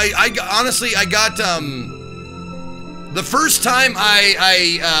I honestly, I got the first time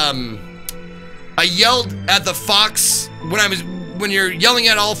I yelled at the fox when you're yelling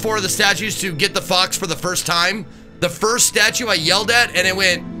at all 4 of the statues to get the fox for the first time. The first statue I yelled at, and it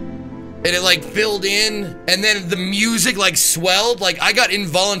like filled in, and then the music like swelled. Like, I got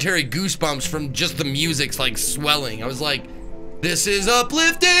involuntary goosebumps from just the music's like swelling. I was like, this is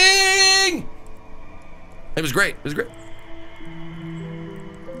uplifting. It was great. It was great.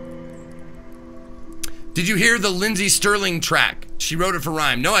 Did you hear the Lindsay Sterling track? She wrote it for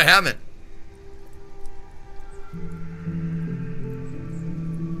RiME. No, I haven't.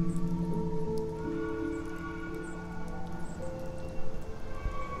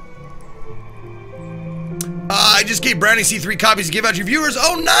 I just gave Brownie C 3 copies to give out to your viewers.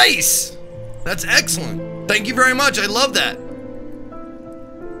 Oh, nice! That's excellent. Thank you very much. I love that.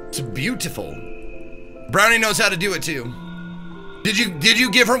 It's beautiful. Brownie knows how to do it too. Did you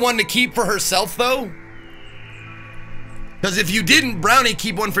give her one to keep for herself though? Because if you didn't, Brownie,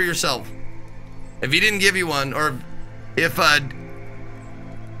 keep one for yourself. If he didn't give you one, or if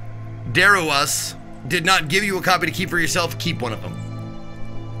Daruus did not give you a copy to keep for yourself, keep one of them.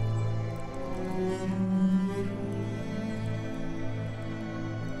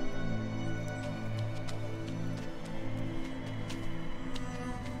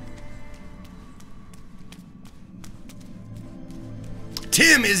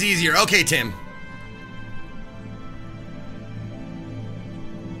 Tim is easier. Okay, Tim.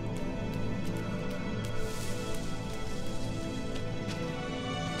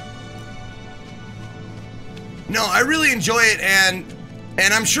 No, I really enjoy it, and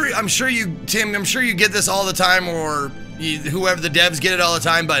I'm sure you, Tim, I'm sure you get this all the time, or whoever the devs get it all the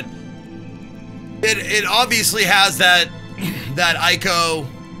time, but it obviously has that Ico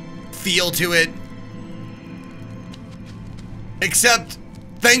feel to it. Except,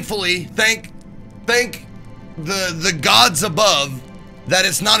 thankfully, thank the gods above that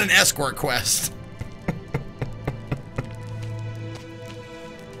it's not an escort quest.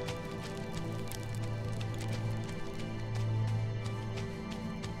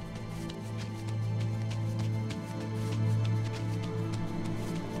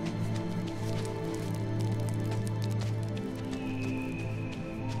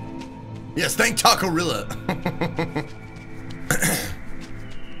 Yes, thank Tacorilla.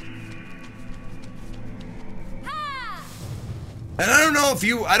 And I don't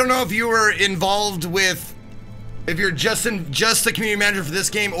know if you were involved with, if you're just the community manager for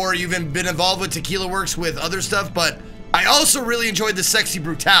this game, or you've been involved with Tequila Works with other stuff, but I also really enjoyed the Sexy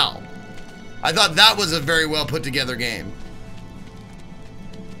Brutale. I thought that was a very well put together game.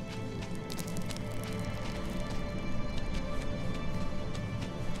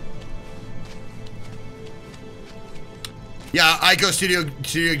 Yeah, Ico Studio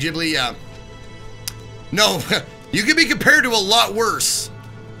Ghibli, yeah. No, you could be compared to a lot worse.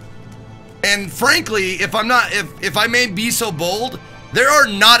 And frankly, if I may be so bold, there are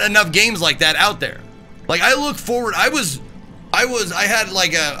not enough games like that out there. Like, I look forward, I had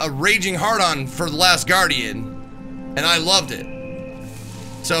like a raging hard-on for The Last Guardian, and I loved it.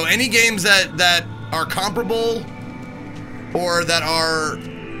 So any games that are comparable, or that are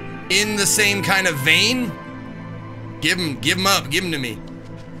in the same kind of vein, give them to me.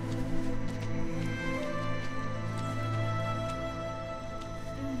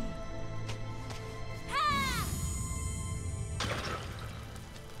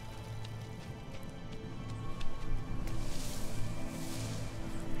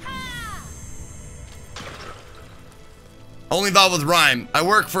 Only involved with RiME. I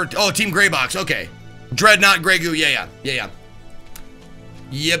work for, oh, Team Greybox. Okay. Dreadnought, Grey Goo. Yeah. Yep.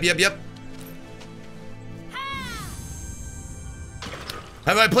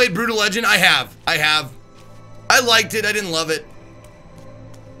 Have I played Brutal Legend? I have. I liked it. I didn't love it.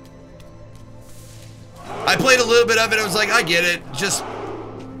 I played a little bit of it. I was like, I get it. Just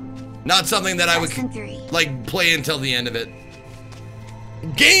not something that I would like play until the end of it.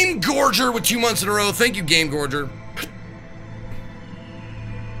 Game Gorger with 2 months in a row. Thank you, Game Gorger.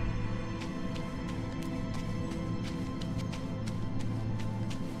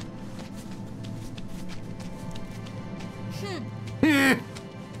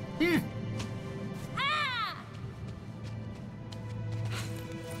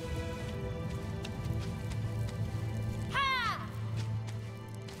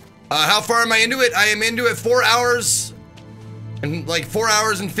 How far am I into it? I am into it 4 hours and like 4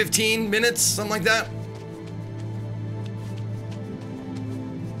 hours and 15 minutes, something like that.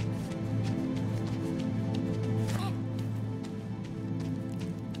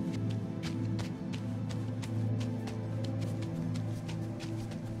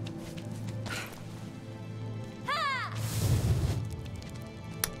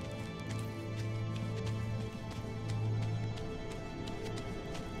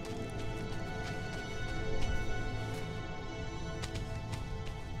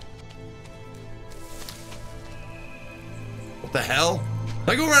 What the hell?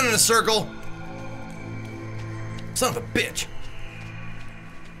 I go around in a circle. Son of a bitch.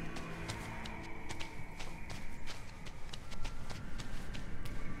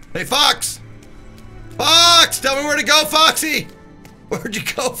 Hey, Fox! Fox! Tell me where to go, Foxy! Where'd you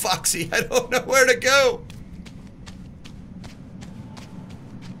go, Foxy? I don't know where to go.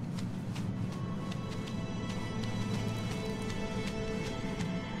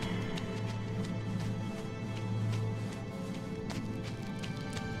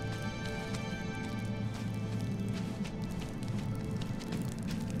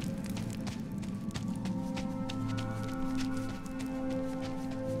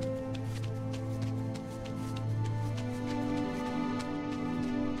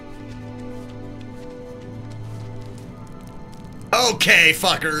 Okay,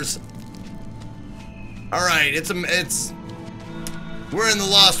 fuckers. All right, we're in the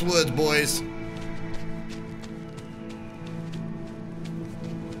Lost Woods, boys.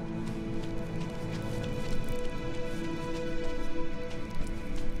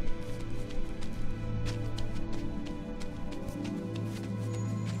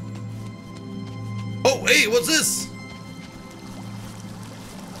 Oh, hey, what's this?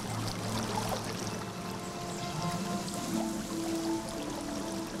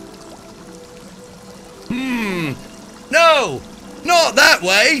 No, not that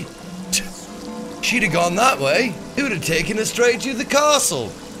way. She'd have gone that way. It would have taken us straight to the castle.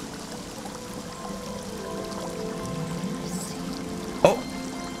 Oh,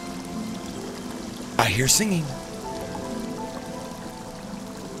 I hear singing.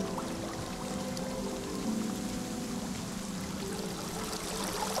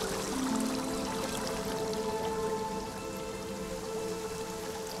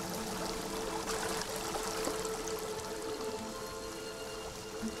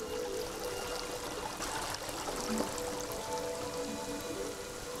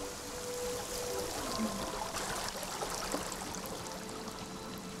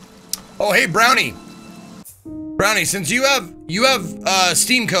 Oh, hey, Brownie. Brownie, since you have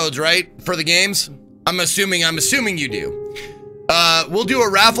Steam codes, right, for the games? I'm assuming you do. We'll do a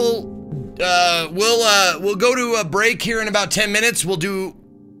raffle. We'll go to a break here in about 10 minutes. We'll do,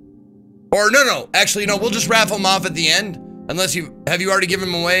 or no, actually, no, we'll just raffle them off at the end. Unless have you already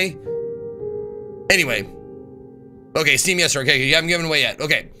given them away? Anyway. Okay, Steam, yes, sir. Okay, you haven't given away yet.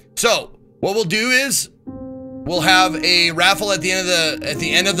 Okay, so what we'll do is we'll have a raffle at the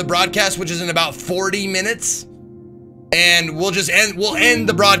end of the broadcast, which is in about 40 minutes, and we'll end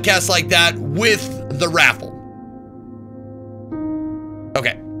the broadcast like that with the raffle.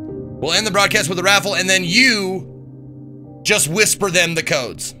 Okay, we'll end the broadcast with the raffle, and then you just whisper them the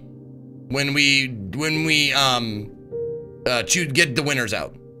codes when we get the winners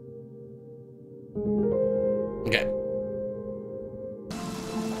out. Okay.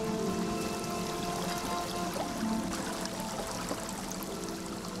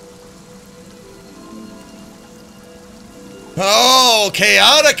 Oh,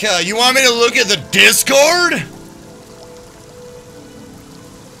 Chaotica, you want me to look at the Discord?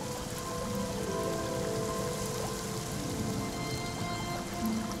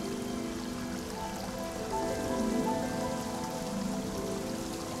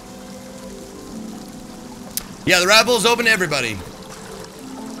 Yeah, the raffle is open to everybody.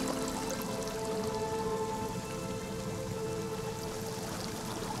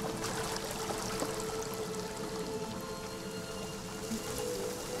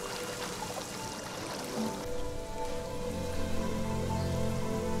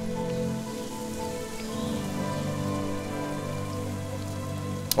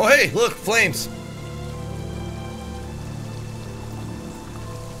 Oh, hey, look, flames.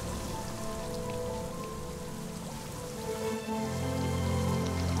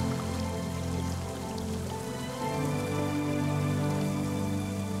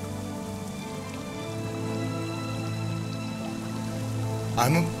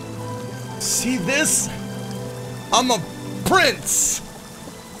 See this? I'm a prince.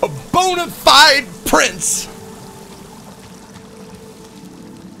 A bona fide prince.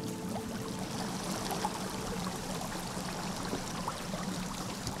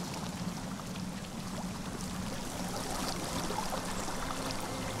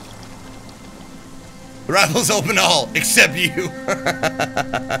 The raffle's open to all, except you.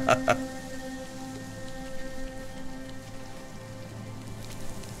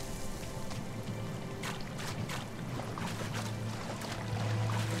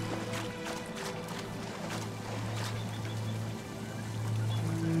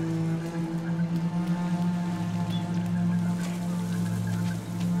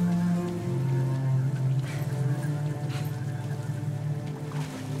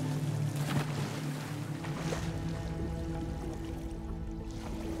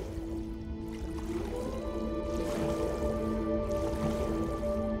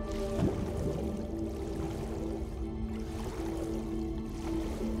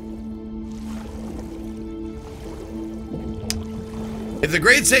 If the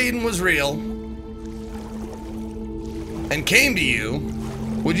great Satan was real and came to you,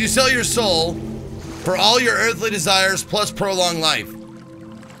 would you sell your soul for all your earthly desires plus prolonged life?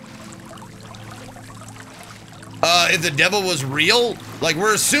 If the devil was real, like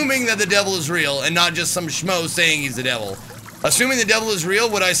we're assuming that the devil is real and not just some schmo saying he's the devil. Assuming the devil is real,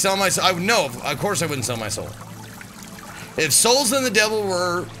 would I sell my soul? No, of course I wouldn't sell my soul. If souls and the devil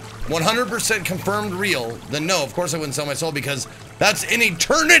were 100% confirmed real, then no, of course I wouldn't sell my soul, because that's an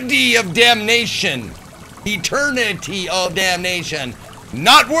eternity of damnation. Eternity of damnation.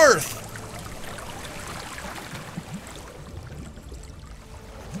 Not worth.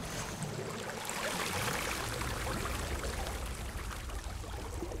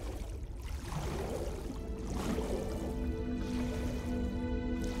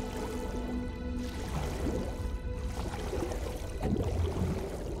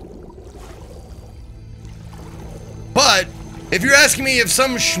 But if you're asking me if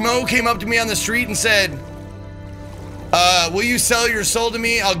some schmo came up to me on the street and said, will you sell your soul to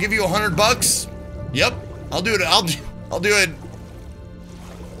me? I'll give you $100. Yep, I'll do it. I'll do it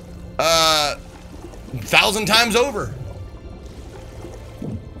 1,000 times over.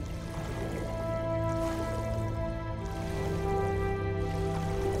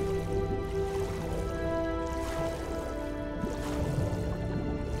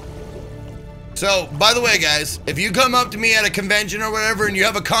 So, by the way, guys, if you come up to me at a convention or whatever and you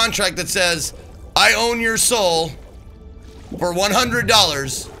have a contract that says, I own your soul for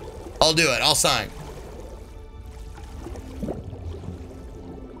 $100, I'll do it. I'll sign.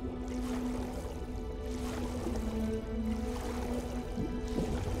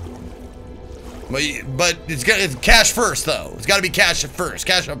 But it's cash first, though. It's got to be cash first.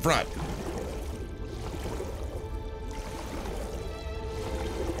 Cash up front.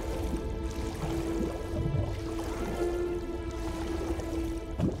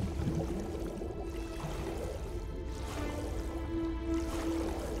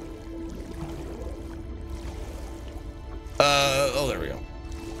 Oh, there we go.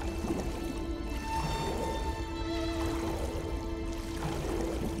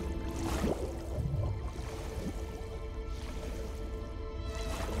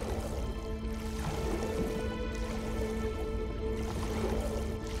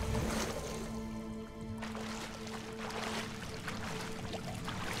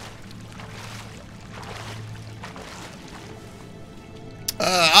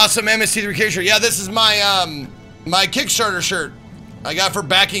 Awesome MST3K shirt. Yeah, this is my my Kickstarter shirt I got for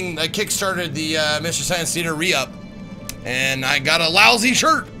backing. I kickstarted the Mr. Science Theater re-up, and I got a lousy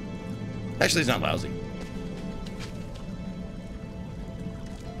shirt. Actually, it's not lousy.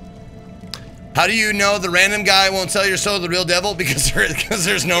 How do you know the random guy won't sell your soul to the real devil? Because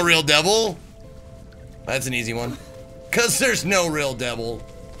there's no real devil. That's an easy one. Because there's no real devil.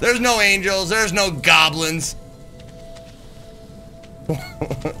 There's no angels. There's no goblins.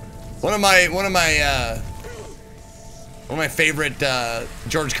 One of my One of my favorite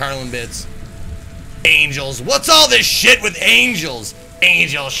George Carlin bits. Angels. What's all this shit with angels?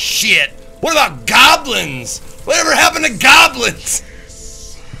 Angel shit. What about goblins? Whatever happened to goblins?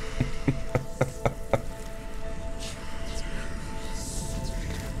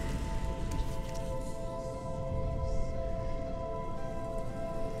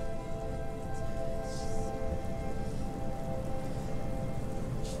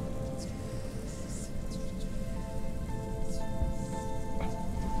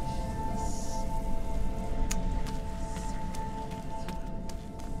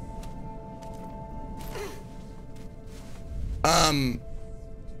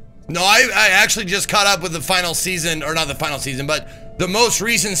 No, I actually just caught up with the final season, or not the final season, but the most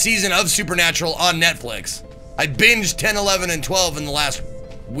recent season of Supernatural on Netflix. I binged 10, 11, and 12 in the last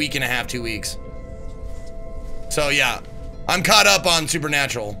week and a half, 2 weeks. So yeah, I'm caught up on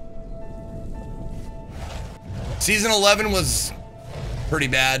Supernatural. Season 11 was pretty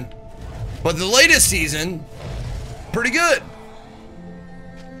bad, but the latest season, pretty good.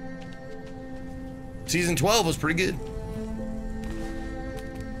 Season 12 was pretty good.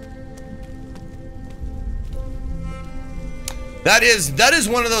 That is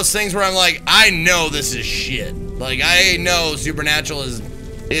one of those things where I'm like, I know this is shit. Like, I know Supernatural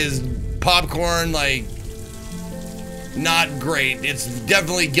is popcorn, like, not great. It's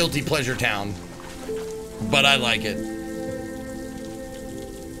definitely guilty pleasure town, but I like it.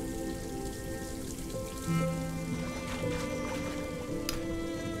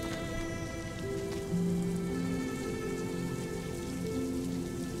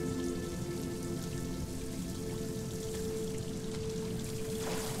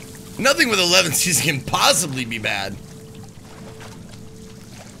 Nothing with 11th season can possibly be bad.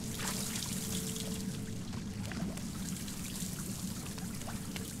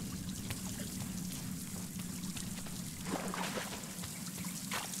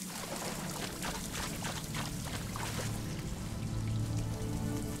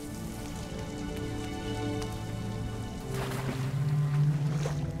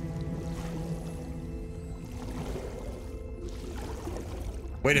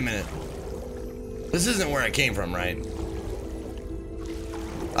 Wait a minute. This isn't where I came from, right?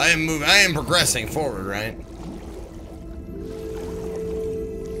 I am progressing forward, right?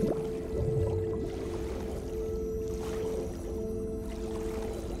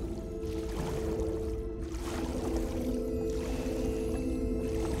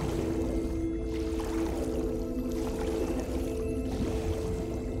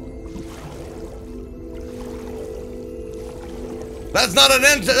 That's not an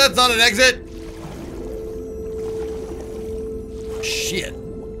that's not an exit. Shit.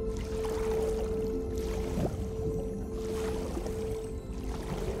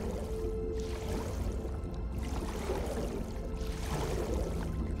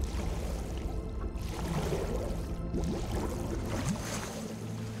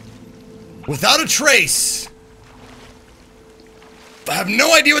 Without a trace. I have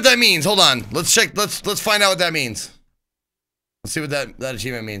no idea what that means. Hold on. Let's check. Let's find out what that means. Let's see what that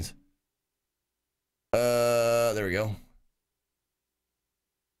achievement means. There we go.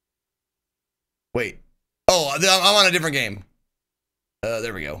 Wait. Oh, I'm on a different game.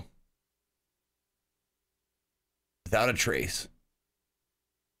 There we go. Without a trace.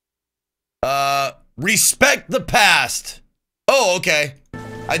 Respect the past. Oh, okay.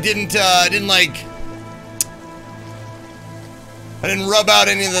 I didn't rub out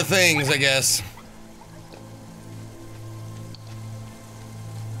any of the things, I guess.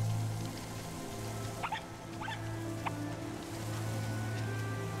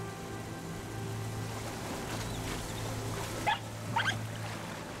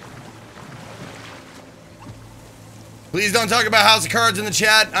 Please don't talk about House of Cards in the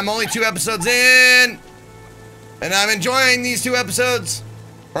chat. I'm only 2 episodes in. And I'm enjoying these 2 episodes.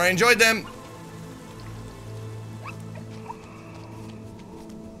 Or I enjoyed them.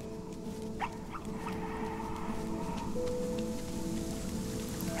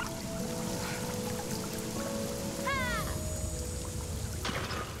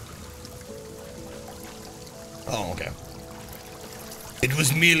 Oh, okay. It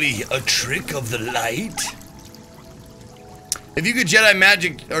was merely a trick of the light. If you could Jedi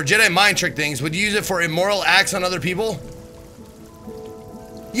magic or Jedi mind trick things, would you use it for immoral acts on other people?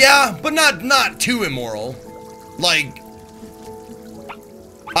 Yeah, but not too immoral. Like,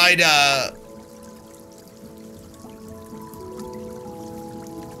 I'd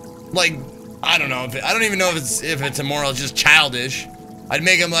like, I don't know I don't even know if it's immoral, it's just childish. I'd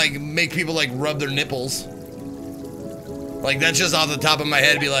make people like rub their nipples. Like, that's just off the top of my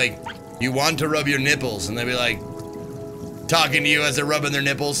head. Be like, you want to rub your nipples, and they'd be like, talking to you as they're rubbing their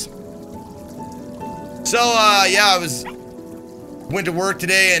nipples. So, yeah, I went to work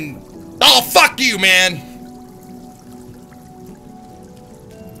today and, oh, fuck you, man.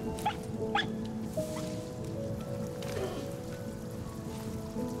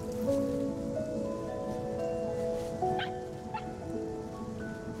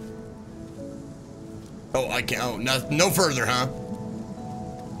 Oh, I can't, oh, no further, huh?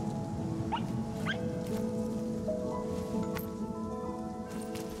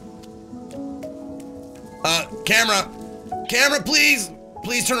 Camera, please!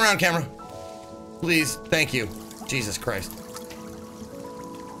 Please turn around, camera. Please, thank you. Jesus Christ.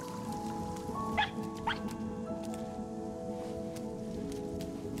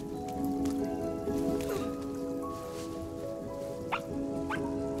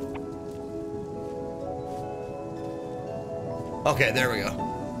 Okay, there we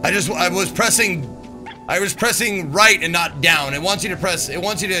go. I was pressing right and not down. It wants you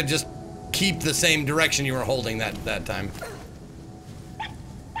to just keep the same direction you were holding that time.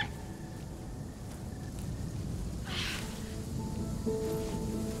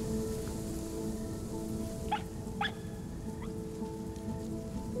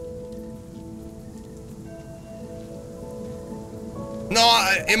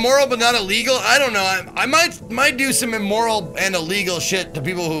 No, immoral but not illegal. I don't know. I might do some immoral and illegal shit to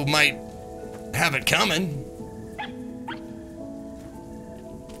people who might have it coming.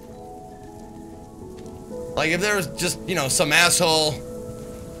 Like if there was just, you know, some asshole,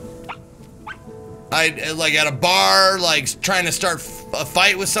 like at a bar, like trying to start a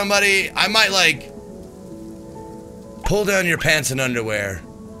fight with somebody, I might like pull down your pants and underwear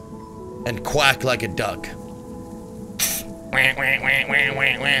and quack like a duck.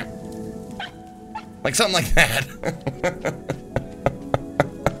 Like something like that.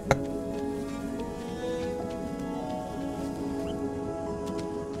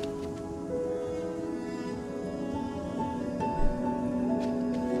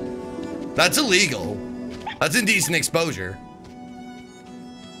 That's illegal. That's indecent exposure.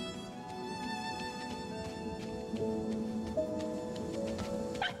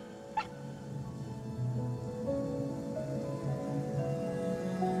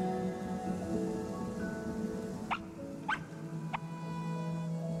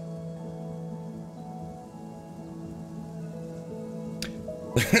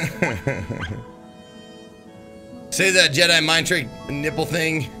 Say that Jedi mind trick nipple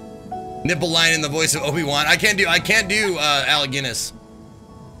thing. Nipple line in the voice of Obi-Wan. I can't do Alec Guinness.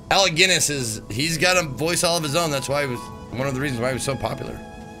 Alec Guinness he's got a voice all of his own. That's why he was one of the reasons why he was so popular.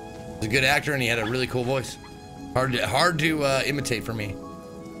 He's a good actor and he had a really cool voice. Hard to imitate for me.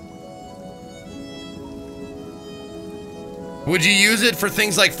 Would you use it for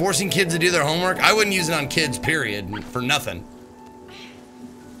things like forcing kids to do their homework? I wouldn't use it on kids, period, for nothing.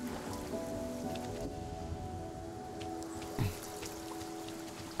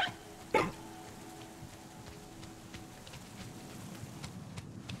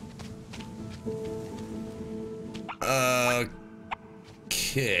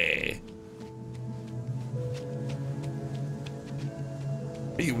 Okay.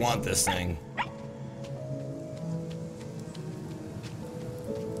 Do you want this thing?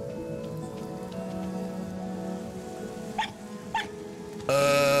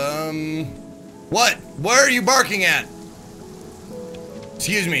 What? Where are you barking at?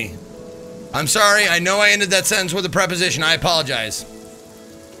 Excuse me. I'm sorry, I know I ended that sentence with a preposition. I apologize.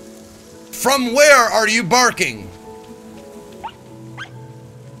 From where are you barking?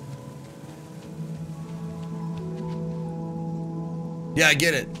 Yeah, I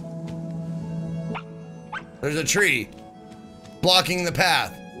get it. There's a tree blocking the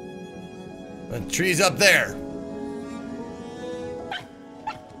path. The tree's up there.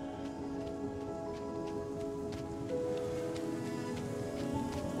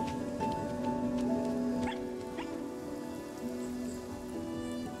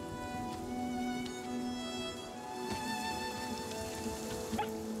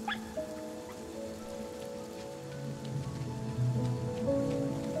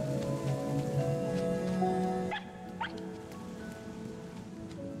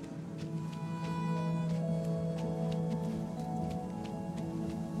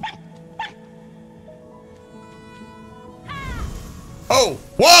 Oh,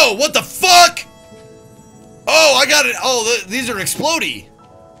 whoa, what the fuck? Oh, I got it. Oh, these are explodey.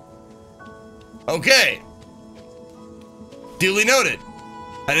 Okay. Duly noted.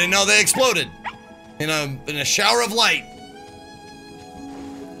 I didn't know they exploded in a shower of light.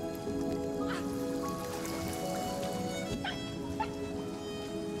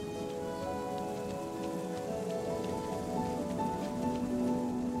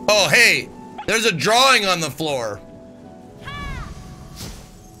 Oh, hey, there's a drawing on the floor.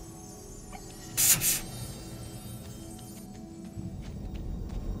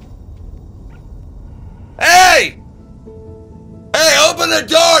 Hey! Hey, open the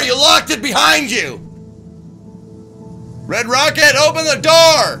door! You locked it behind you! Red Rocket, open the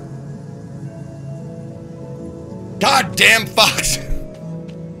door! Goddamn fox!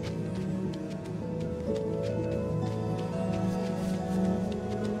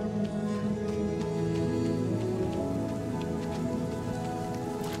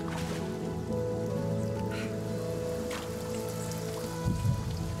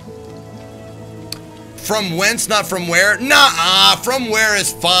 From whence, not from where? Nah, from where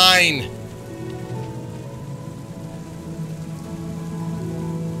is fine.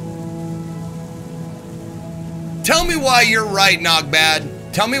 Tell me why you're right,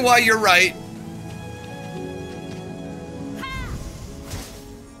 Nogbad. Tell me why you're right.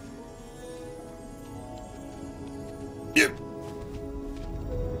 You.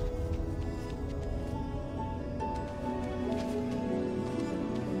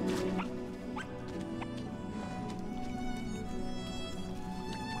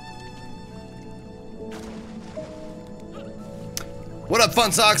 What up,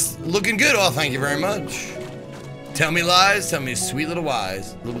 Fun Socks? Looking good. Oh, thank you very much. Tell me lies, tell me sweet little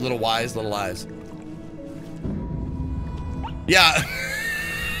wise. Little wise, little lies. Yeah.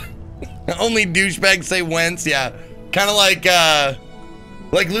 Only douchebags say whence, yeah. Kind of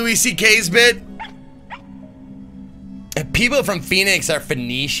like Louis C.K.'s bit. People from Phoenix are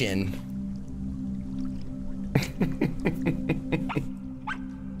Phoenician.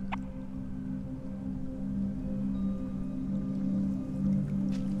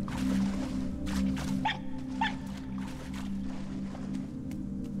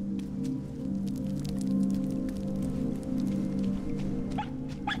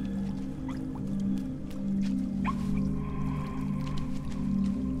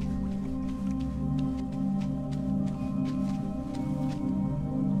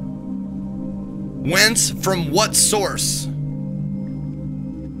 Whence? From what source?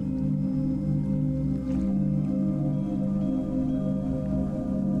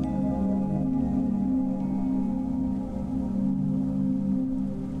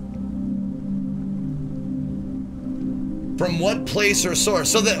 From what place or source?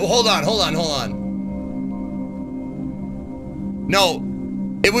 So that, hold on. No,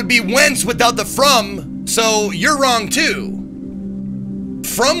 it would be whence without the from, so you're wrong too.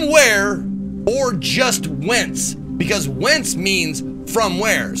 From where? Or just whence, because whence means from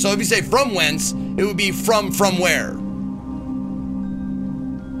where. So if you say from whence, it would be from where.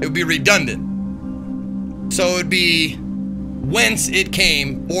 It would be redundant. So it would be whence it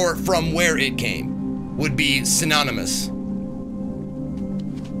came or from where it came would be synonymous.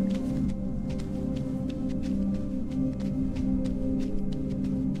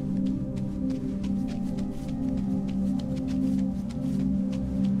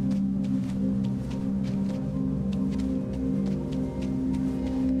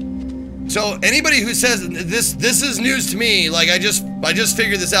 So anybody who says this is news to me, like I just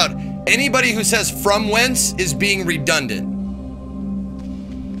figured this out. Anybody who says from whence is being redundant.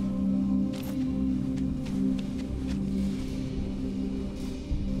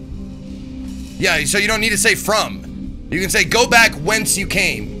 Yeah, so you don't need to say from. You can say go back whence you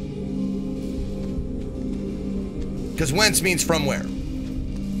came. Because whence means from where.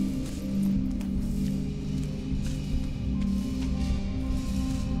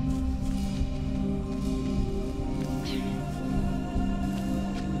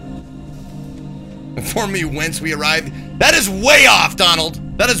 Inform me whence we arrived. That is way off, Donald.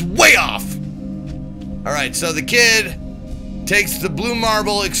 That is way off. All right, so the kid takes the blue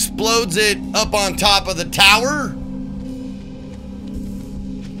marble, explodes it up on top of the tower.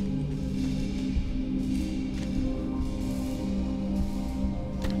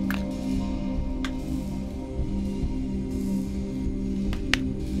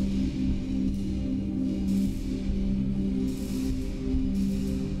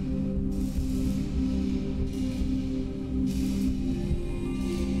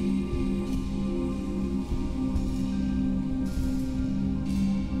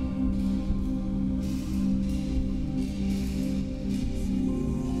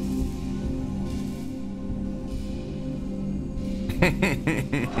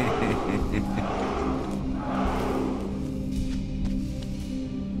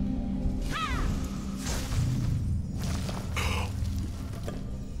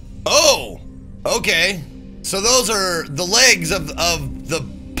 Oh, okay. So those are the legs of the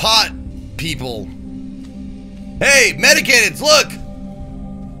pot people. Hey, medicateds, look!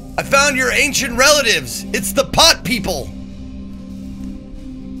 I found your ancient relatives. It's the pot people.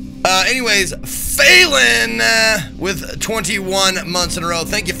 Anyways, Phelan with 21 months in a row.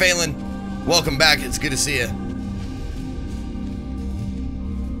 Thank you, Phelan. Welcome back. It's good to see you.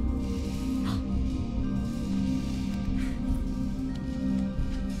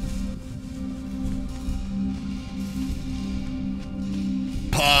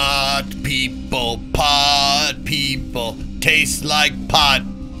 Pot people, taste like pot,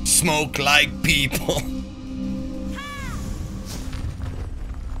 smoke like people.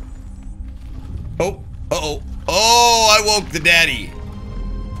 Oh, uh-oh. Oh, I woke the daddy.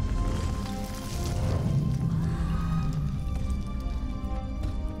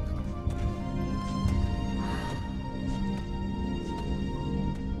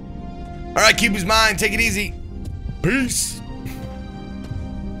 All right, keep his mind. Take it easy. Peace.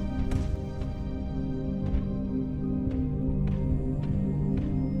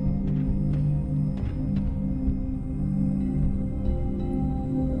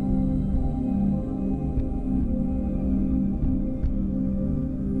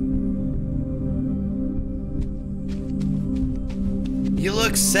 You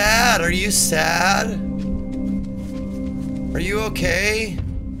look sad. Are you sad? Are you okay?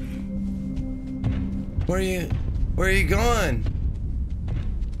 Where are you going?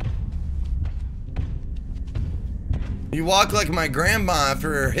 You walk like my grandma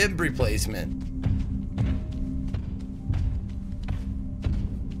after her hip replacement.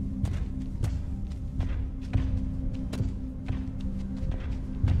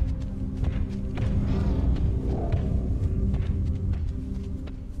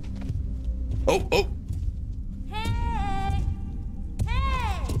 Oh, oh.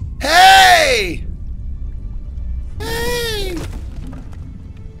 Hey! Hey!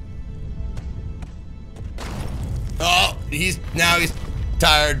 Oh, he's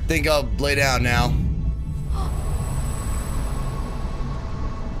tired. Think I'll lay down now.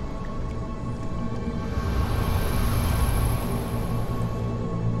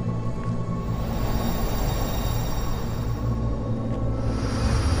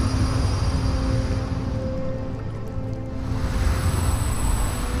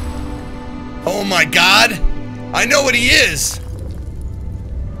 Oh my God, I know what he is.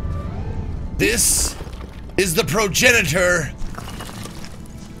 This is the progenitor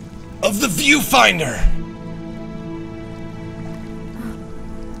of the viewfinder.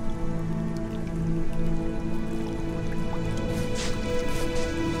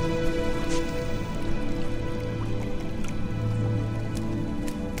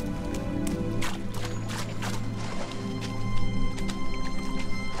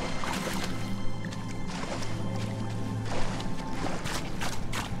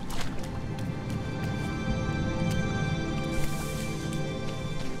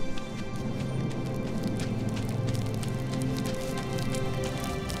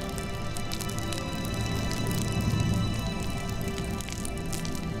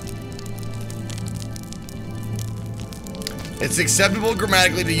 It's acceptable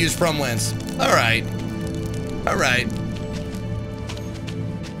grammatically to use from whence. Alright. Alright.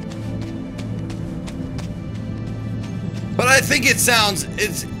 But I think it sounds,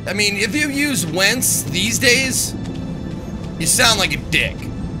 I mean, if you use whence these days, you sound like a dick.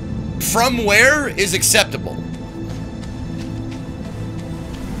 From where is acceptable.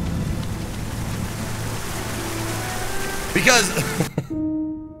 Because...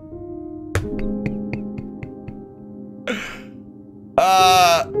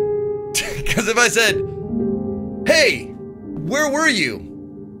 Because if I said, hey, where were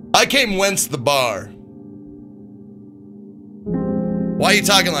you? I came whence the bar. Why are you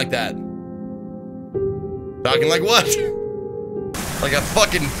talking like that? Talking like what? Like a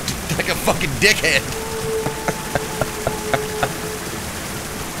fucking dickhead.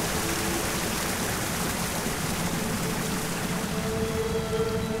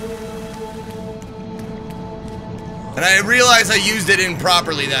 And I realized I used it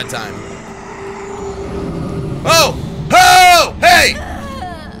improperly that time. Oh! Oh! Hey!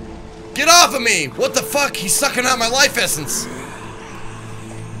 Get off of me! What the fuck? He's sucking out my life essence.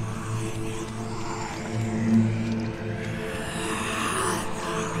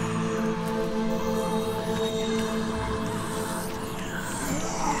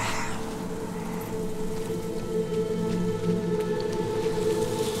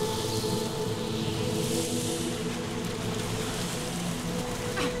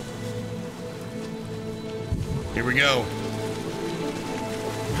 Here we go.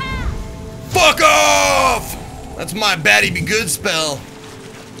 Fuck off! That's my baddie be good spell.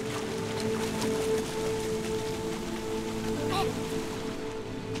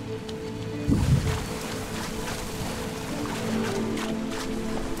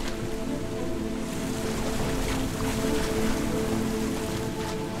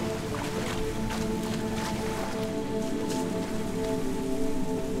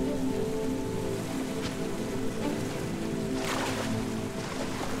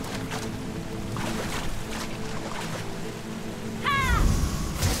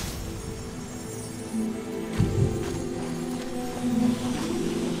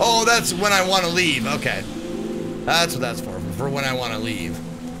 Oh, that's when I want to leave. Okay. That's what that's for when I want to leave.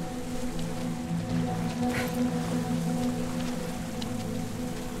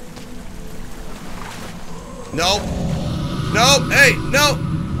 Nope. Nope. Hey, no.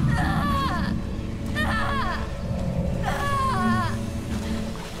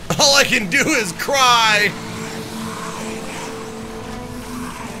 All I can do is cry.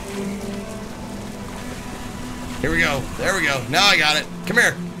 Here we go. There we go. Now I got it. Come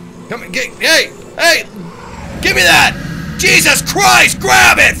here. Come get. Hey, hey. Give me that. Jesus Christ.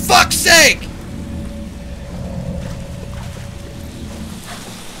 Grab it. Fuck's sake.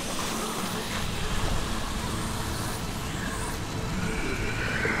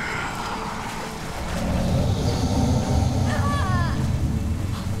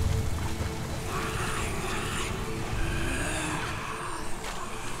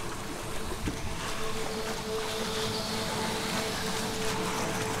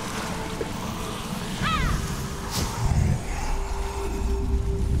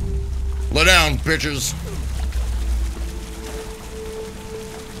 Lay down, bitches.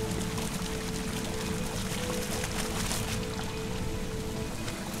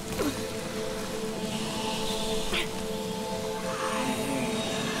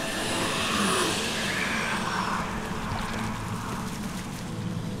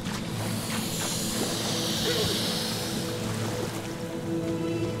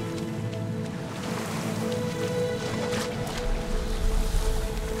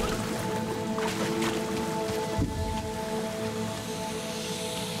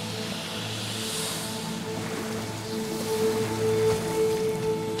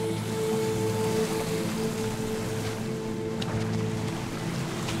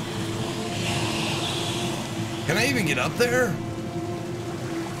 Can I even get up there?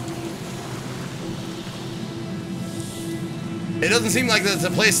 It doesn't seem like that's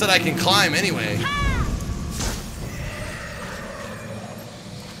a place that I can climb anyway.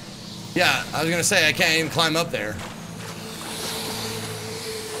 Yeah, I was gonna say I can't even climb up there.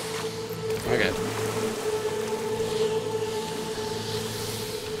 Okay.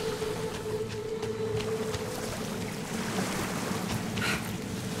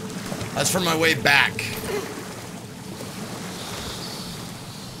 That's for my way back.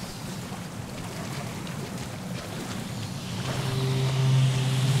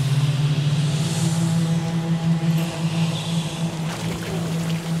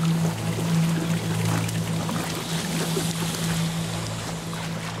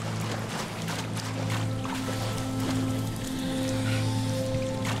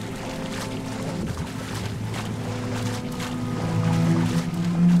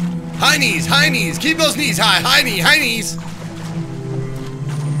 High knees, keep those knees high, high knees.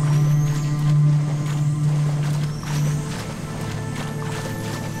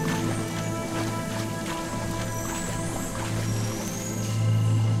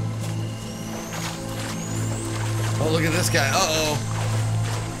 Oh, look at this guy,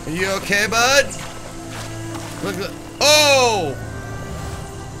 uh-oh. Are you okay, bud? Look at, oh!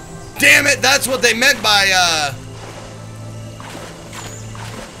 Damn it, that's what they meant by,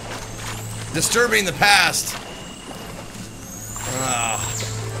 disturbing the past.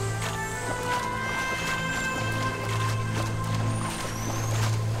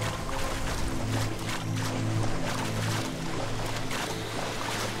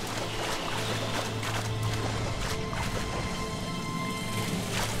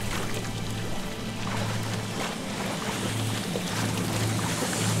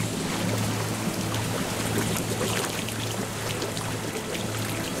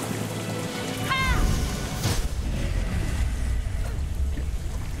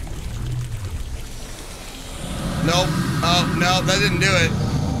 Nope. Oh, no, that didn't do it.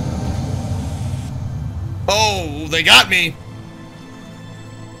 Oh, they got me.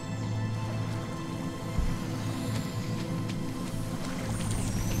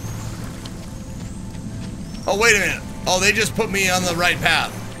 Oh, wait a minute. Oh, they just put me on the right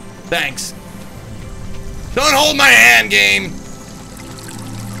path. Thanks. Don't hold my hand, game.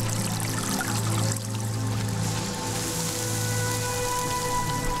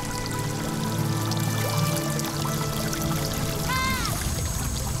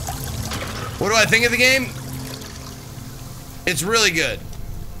 What do I think of the game? It's really good.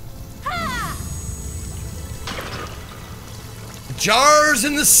 Jars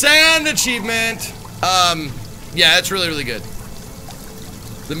in the Sand achievement. Yeah, it's really, really good.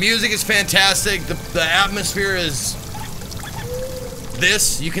 The music is fantastic. The atmosphere is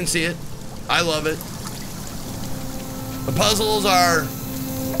this. You can see it. I love it. The puzzles are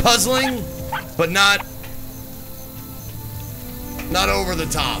puzzling, but not over the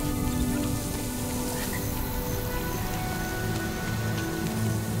top.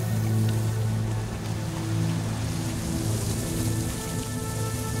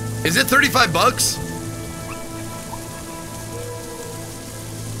 Is it 35 bucks?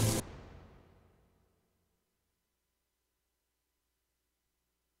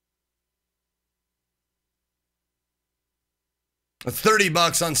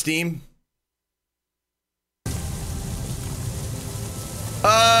 $30 on Steam.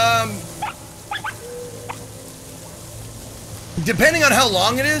 Depending on how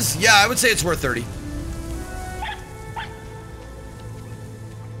long it is, yeah, I would say it's worth 30.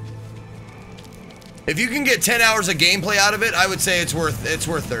 If you can get 10 hours of gameplay out of it, I would say it's worth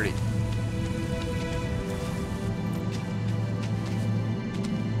 30.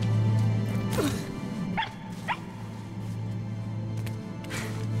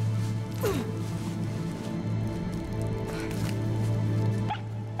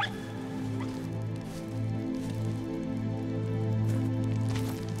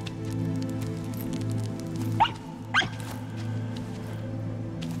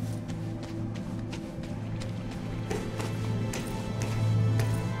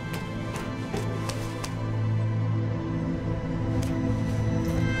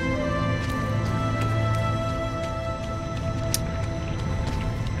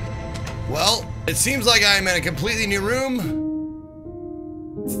 Well, it seems like I'm in a completely new room.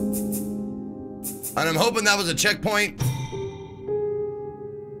 And I'm hoping that was a checkpoint.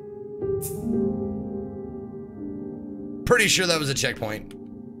 Pretty sure that was a checkpoint.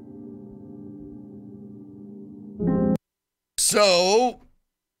 So,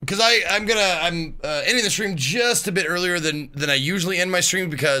 because I'm ending the stream just a bit earlier than I usually end my stream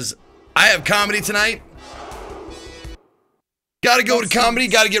because I have comedy tonight. Gotta go to comedy,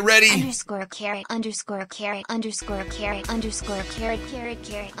 gotta get ready. Underscore carry, underscore carry, underscore carry, underscore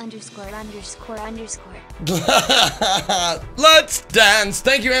carry, underscore. Let's dance.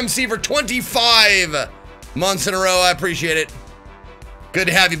 Thank you, MC, for 25 months in a row. I appreciate it. Good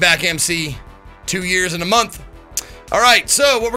to have you back, MC. 2 years and a month. All right, so what we're